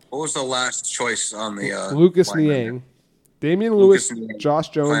response? What was the last choice on the Lucas lineman? Niang. Damian Lewis, Lucas Niang. Josh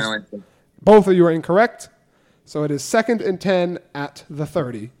Jones. Final answer. Both of you are incorrect. So it is 2nd and 10 at the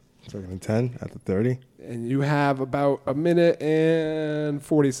 30. 2nd and 10 at the 30. And you have about a minute and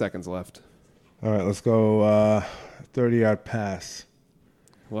 40 seconds left. All right, let's go 30 yard pass.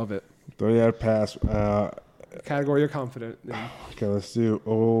 Love it. 30 yard pass. Category you're confident in. Okay, let's do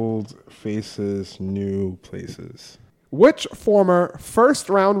old faces, new places. Which former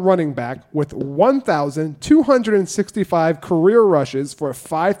first-round running back with 1,265 career rushes for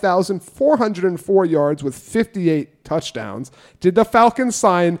 5,404 yards with 58 touchdowns did the Falcons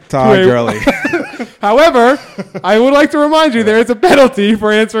sign Todd to a... Gurley. However, I would like to remind you there is a penalty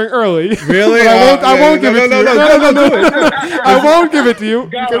for answering early. Really? But I won't give it to you. No. No. I won't give it to you.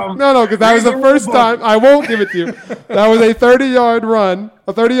 Because that was the first time. I won't give it to you. That was a 30-yard run,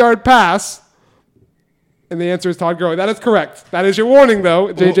 a 30-yard pass. And the answer is Todd Gurley. That is correct. That is your warning,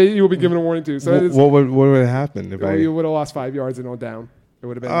 though. JJ, you will be given a warning, too. So it is, What would happen if I... you would have lost 5 yards and all down. It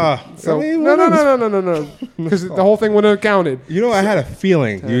would have been. No. Because the whole thing wouldn't have counted. You know, I had a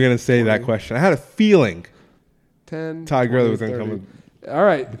feeling you were going to say that question. I had a feeling 10. Todd Gurley 20, was going to 30. come with... All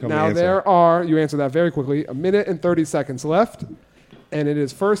right. become Now the answer. there are, you answered that very quickly, a minute and 30 seconds left. And it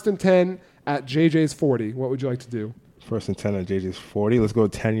is 1st and 10 at JJ's 40. What would you like to do? 1st and 10 on JJ's 40. Let's go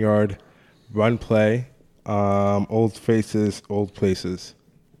 10 yard run play. Old faces, old places.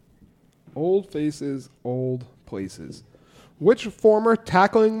 Old faces, old places. Which former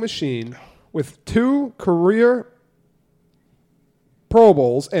tackling machine with 2 career Pro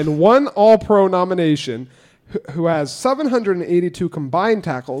Bowls and 1 All-Pro nomination, who has 782 combined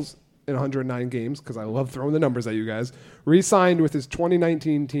tackles in 109 games, because I love throwing the numbers at you guys, re-signed with his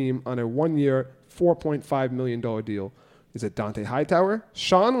 2019 team on a 1-year, $4.5 million deal? Is it Dante Hightower,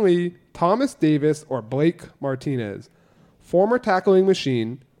 Sean Lee, Thomas Davis, or Blake Martinez? Former tackling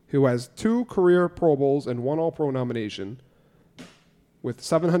machine who has 2 career Pro Bowls and 1 All-Pro nomination with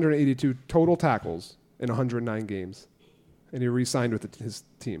 782 total tackles in 109 games. And he re-signed with his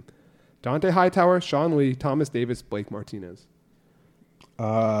team. Dante Hightower, Sean Lee, Thomas Davis, Blake Martinez.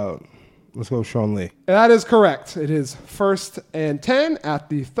 Let's go Sean Lee. That is correct. It is 1st and 10 at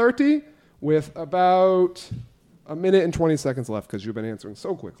the 30 with about a minute and 20 seconds left because you've been answering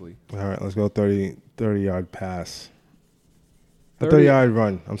so quickly. All right, let's go 30 yard pass. 30 30 yard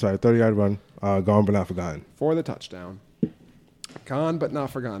run. I'm sorry, 30 yard run. Gone but not forgotten. For the touchdown. Gone but not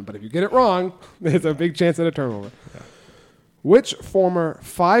forgotten. But if you get it wrong, there's a big chance at a turnover. Yeah. Which former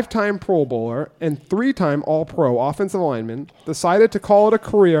 5-time Pro Bowler and 3-time All-Pro offensive lineman decided to call it a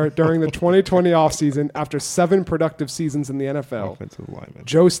career during the 2020 offseason after 7 productive seasons in the NFL? Offensive lineman.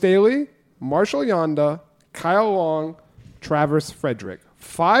 Joe Staley, Marshall Yonda, Kyle Long, Travis Frederick.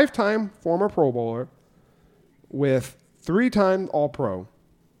 5-time former Pro Bowler with 3-time All-Pro.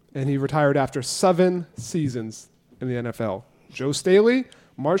 And he retired after 7 seasons in the NFL. Joe Staley,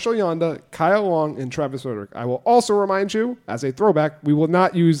 Marshall Yonda, Kyle Long, and Travis Frederick. I will also remind you, as a throwback, we will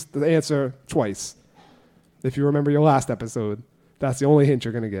not use the answer twice. If you remember your last episode, that's the only hint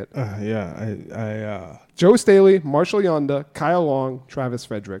you're going to get. Yeah, Joe Staley, Marshall Yonda, Kyle Long, Travis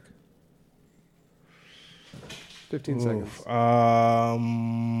Frederick. 15 seconds.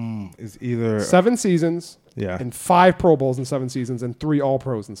 Is either 7 seasons. Yeah. And 5 Pro Bowls in 7 seasons and 3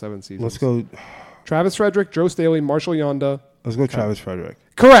 All-Pros in 7 seasons. Let's go. Travis Frederick, Joe Staley, Marshall Yonda. Let's go Travis Frederick.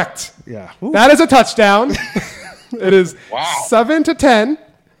 Correct. Yeah. That is a touchdown. It is 7-10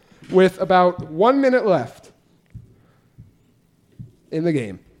 with about 1 minute left in the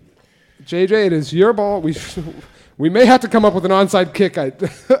game. JJ, it is your ball. We may have to come up with an onside kick.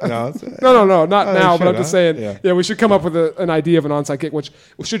 No, not now, but I'm just saying. Yeah. We should come up with an idea of an onside kick, which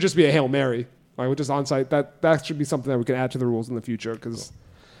should just be a Hail Mary. Right, which is onside. That should be something that we can add to the rules in the future.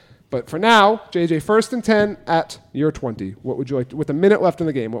 But for now, JJ, 1st and 10 at your 20. What would you like to, with a minute left in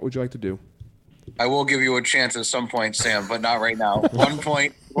the game, what would you like to do? I will give you a chance at some point, Sam, but not right now. 1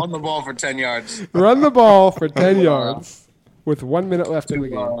 point. Run the ball for 10 yards. Run the ball for 10 yards with 1 minute left in the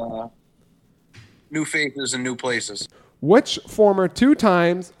game. New faces and new places. Which former 2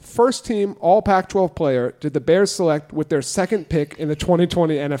 times first team All Pac-12 player did the Bears select with their second pick in the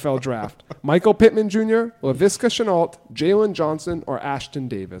 2020 NFL Draft? Michael Pittman Jr., Laviska Shenault, Jalen Johnson, or Ashton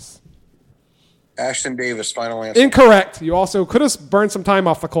Davis? Ashton Davis, final answer. Incorrect. You also could have burned some time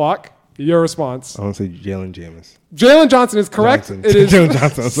off the clock. Your response. I want to say Jalen Jameis. Jalen Johnson is correct. Johnson. It is Jalen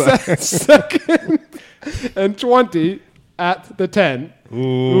Johnson. Sorry. second and 20 at the 10.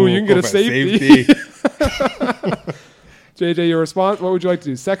 Ooh, you can get a safety. JJ, your response. What would you like to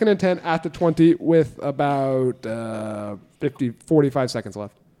do? 2nd and 10 at the 20 with about 45 seconds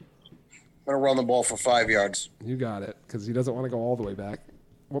left. I'm going to run the ball for 5 yards. You got it, because he doesn't want to go all the way back.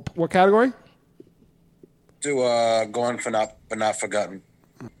 What category? Do gone for not, but not forgotten.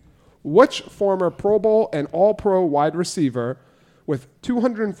 Which former Pro Bowl and All-Pro wide receiver with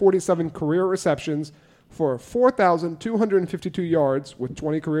 247 career receptions for 4,252 yards with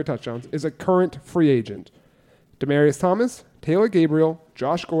 20 career touchdowns is a current free agent? Demaryius Thomas, Taylor Gabriel,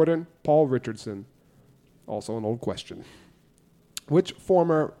 Josh Gordon, Paul Richardson. Also an old question. Which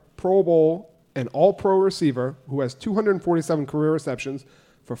former Pro Bowl and All-Pro receiver who has 247 career receptions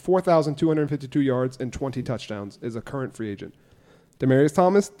for 4,252 yards and 20 touchdowns is a current free agent? Demaryius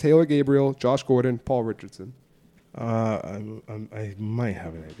Thomas, Taylor Gabriel, Josh Gordon, Paul Richardson. I might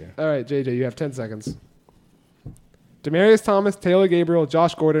have an idea. All right, JJ, you have 10 seconds. Demaryius Thomas, Taylor Gabriel,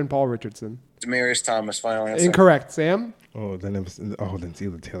 Josh Gordon, Paul Richardson. Demaryius Thomas, final answer. Incorrect. Sam? Then it's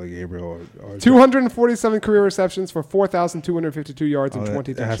either Taylor Gabriel or 247 career receptions for 4,252 yards and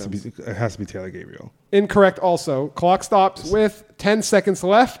 20 touchdowns. It has to be Taylor Gabriel. Incorrect also. Clock stops with 10 seconds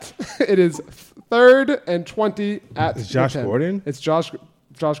left. It is 3rd and 20 at It's Josh 10. Gordon? It's Josh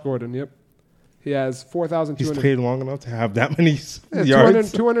Gordon, yep. He has 4,200. He's played long enough to have that many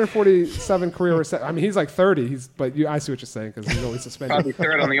yards. 247 career receptions. I mean, he's like 30. I see what you're saying because he's always suspended. Probably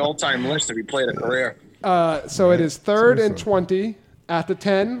 3rd on the all-time list if he played a career. So it is 3rd and 20 at the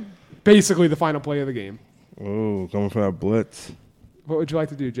 10. Basically the final play of the game. Oh, going for that blitz. What would you like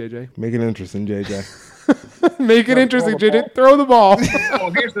to do, JJ? Make it interesting, JJ. Make it interesting, JJ. Throw the ball.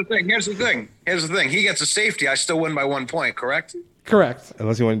 Well, here's the thing. He gets a safety. I still win by 1 point, correct? Correct.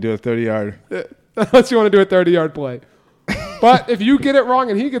 Unless you want to do a 30-yard. Unless you want to do a 30-yard play. But if you get it wrong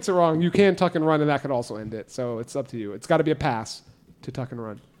and he gets it wrong, you can tuck and run, and that could also end it. So it's up to you. It's got to be a pass to tuck and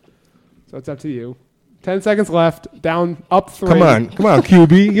run. So it's up to you. 10 seconds left. Up 3. Come on,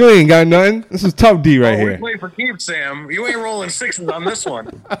 QB. You ain't got nothing. This is tough D right here. We play for keeps, Sam. You ain't rolling 6s on this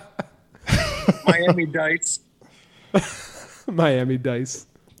one. Miami Dice. Miami Dice.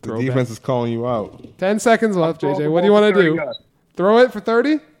 The defense is calling you out. 10 seconds left, JJ. What do you want to do? Throw it for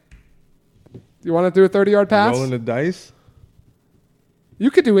 30? You want to do a 30-yard pass? Rolling the dice? You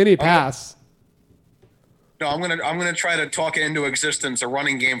could do any pass. No, I'm gonna try to talk it into existence, a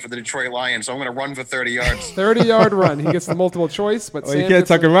running game for the Detroit Lions. So I'm gonna run for 30 yards. 30-yard run. He gets the multiple choice, but you can't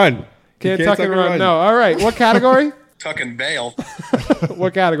tuck and run. Can't tuck and run. No. All right. What category? Tuck and bail.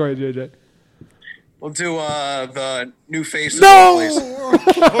 What category, JJ? We'll do the new faces. No.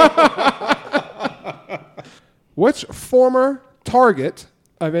 Which former target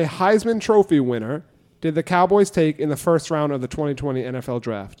of a Heisman Trophy winner did the Cowboys take in the first round of the 2020 NFL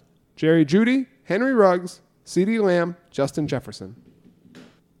Draft? Jerry Jeudy, Henry Ruggs, CeeDee Lamb, Justin Jefferson.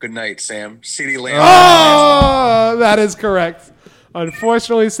 Good night, Sam. CeeDee Lamb. Oh, that is correct.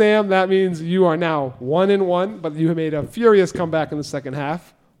 Unfortunately, Sam, that means you are now 1-1, but you have made a furious comeback in the second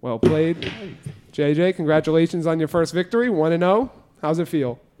half. Well played. JJ, congratulations on your first victory, 1-0. How's it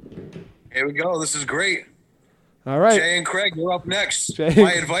feel? Here we go. This is great. All right. Jay and Craig, you're up next. Jay.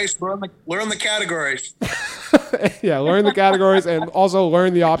 My advice, learn the categories. Yeah, learn the categories and also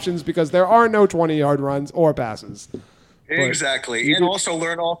learn the options because there are no 20-yard runs or passes. Exactly. And also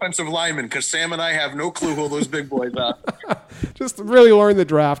learn offensive linemen because Sam and I have no clue who those big boys are. Just really learn the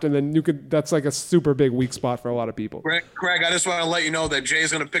draft, and then that's like a super big weak spot for a lot of people. Craig, I just want to let you know that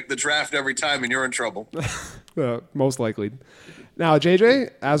Jay's going to pick the draft every time, and you're in trouble. Most likely. Now,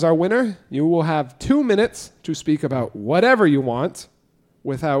 JJ, as our winner, you will have 2 minutes to speak about whatever you want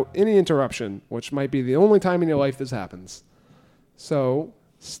without any interruption, which might be the only time in your life this happens. So,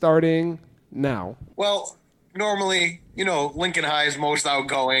 starting now. Well, normally, Lincoln High's most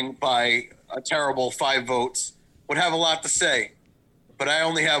outgoing by a terrible 5 votes would have a lot to say. But I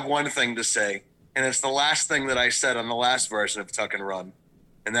only have one thing to say, and it's the last thing that I said on the last version of Tuck and Run.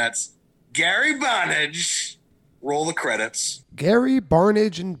 And that's Gary Barnidge. Roll the credits. Gary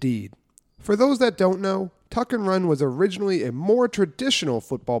Barnidge indeed. For those that don't know, Tuck and Run was originally a more traditional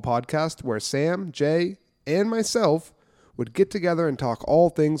football podcast where Sam, Jay, and myself would get together and talk all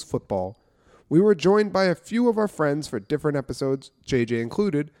things football. We were joined by a few of our friends for different episodes, JJ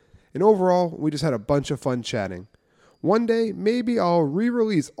included, and overall, we just had a bunch of fun chatting. One day, maybe I'll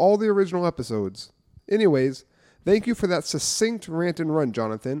re-release all the original episodes. Anyways, thank you for that succinct rant and run,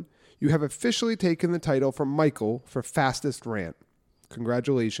 Jonathan. You have officially taken the title from Michael for fastest rant.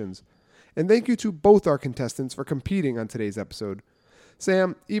 Congratulations. And thank you to both our contestants for competing on today's episode.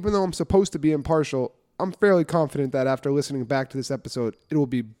 Sam, even though I'm supposed to be impartial, I'm fairly confident that after listening back to this episode, it will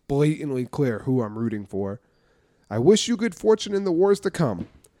be blatantly clear who I'm rooting for. I wish you good fortune in the wars to come.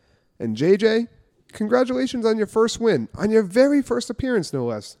 And JJ, congratulations on your first win, on your very first appearance, no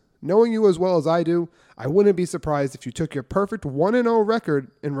less. Knowing you as well as I do, I wouldn't be surprised if you took your perfect 1-0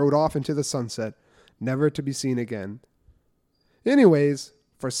 record and rode off into the sunset, never to be seen again. Anyways,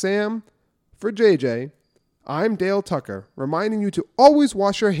 for Sam, for JJ, I'm Dale Tucker, reminding you to always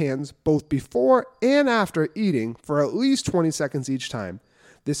wash your hands both before and after eating for at least 20 seconds each time.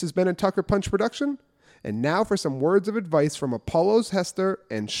 This has been a Tucker Punch production, and now for some words of advice from Apollos Hester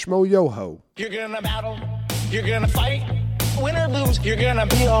and Shmo Yoho. You're gonna battle, you're gonna fight, win or lose, you're gonna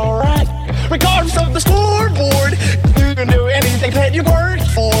be alright. Regardless of the scoreboard, you can do anything that you work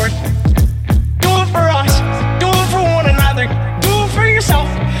for. Do it for us, do it for one another, do it for yourself,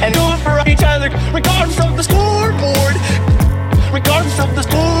 and do it for each other. Regardless of the scoreboard, regardless of the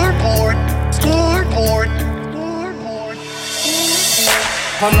scoreboard, scoreboard.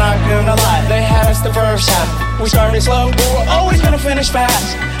 I'm not gonna lie, they had us the first half. We started slow, but we're always gonna finish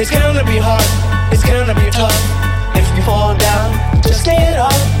fast. It's gonna be hard, it's gonna be tough. If you fall down, just get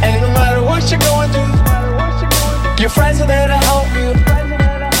up. And no matter what you're going through, your friends are there to help you.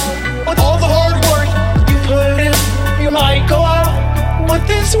 With all the hard work you put in, you might go out with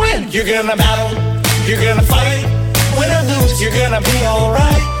this win. You're gonna battle, you're gonna fight, win or lose, you're gonna be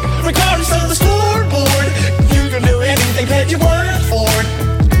alright. Regardless of the scoreboard, you can do anything that you work for.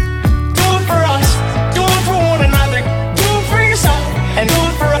 Do it for us, do it for one another, do it for yourself, and do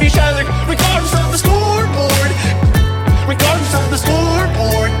it for each other. Regardless of the scoreboard, regardless of the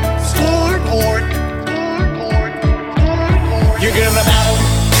scoreboard, scoreboard, scoreboard, scoreboard. You're gonna battle,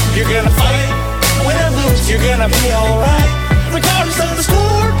 you're gonna fight, win or lose, you're gonna be alright. Regardless of the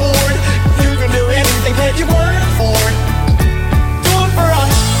scoreboard, you can do anything that you work for. Do it for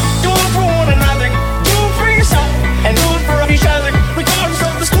us, do it for one another, do it for yourself, and do it for each other. Regardless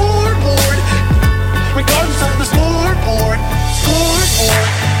of the scoreboard, regardless of the scoreboard, scoreboard.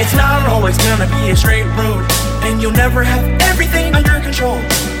 It's not always gonna be a straight road, and you'll never have everything under control.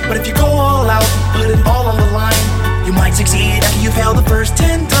 But if you go all out, put it all on the line, you might succeed after you fail the first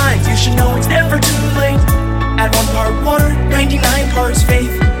 10 times. You should know it's never too late. Add 1 part water, 99 parts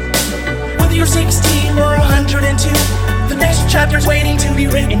faith. Whether you're 16 or 102, the next chapter's waiting to be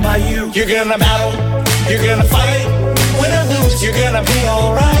written by you. You're gonna battle, you're gonna fight, win or lose, you're gonna be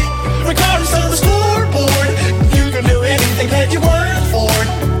alright. Regardless of the scoreboard, you can do anything that you want.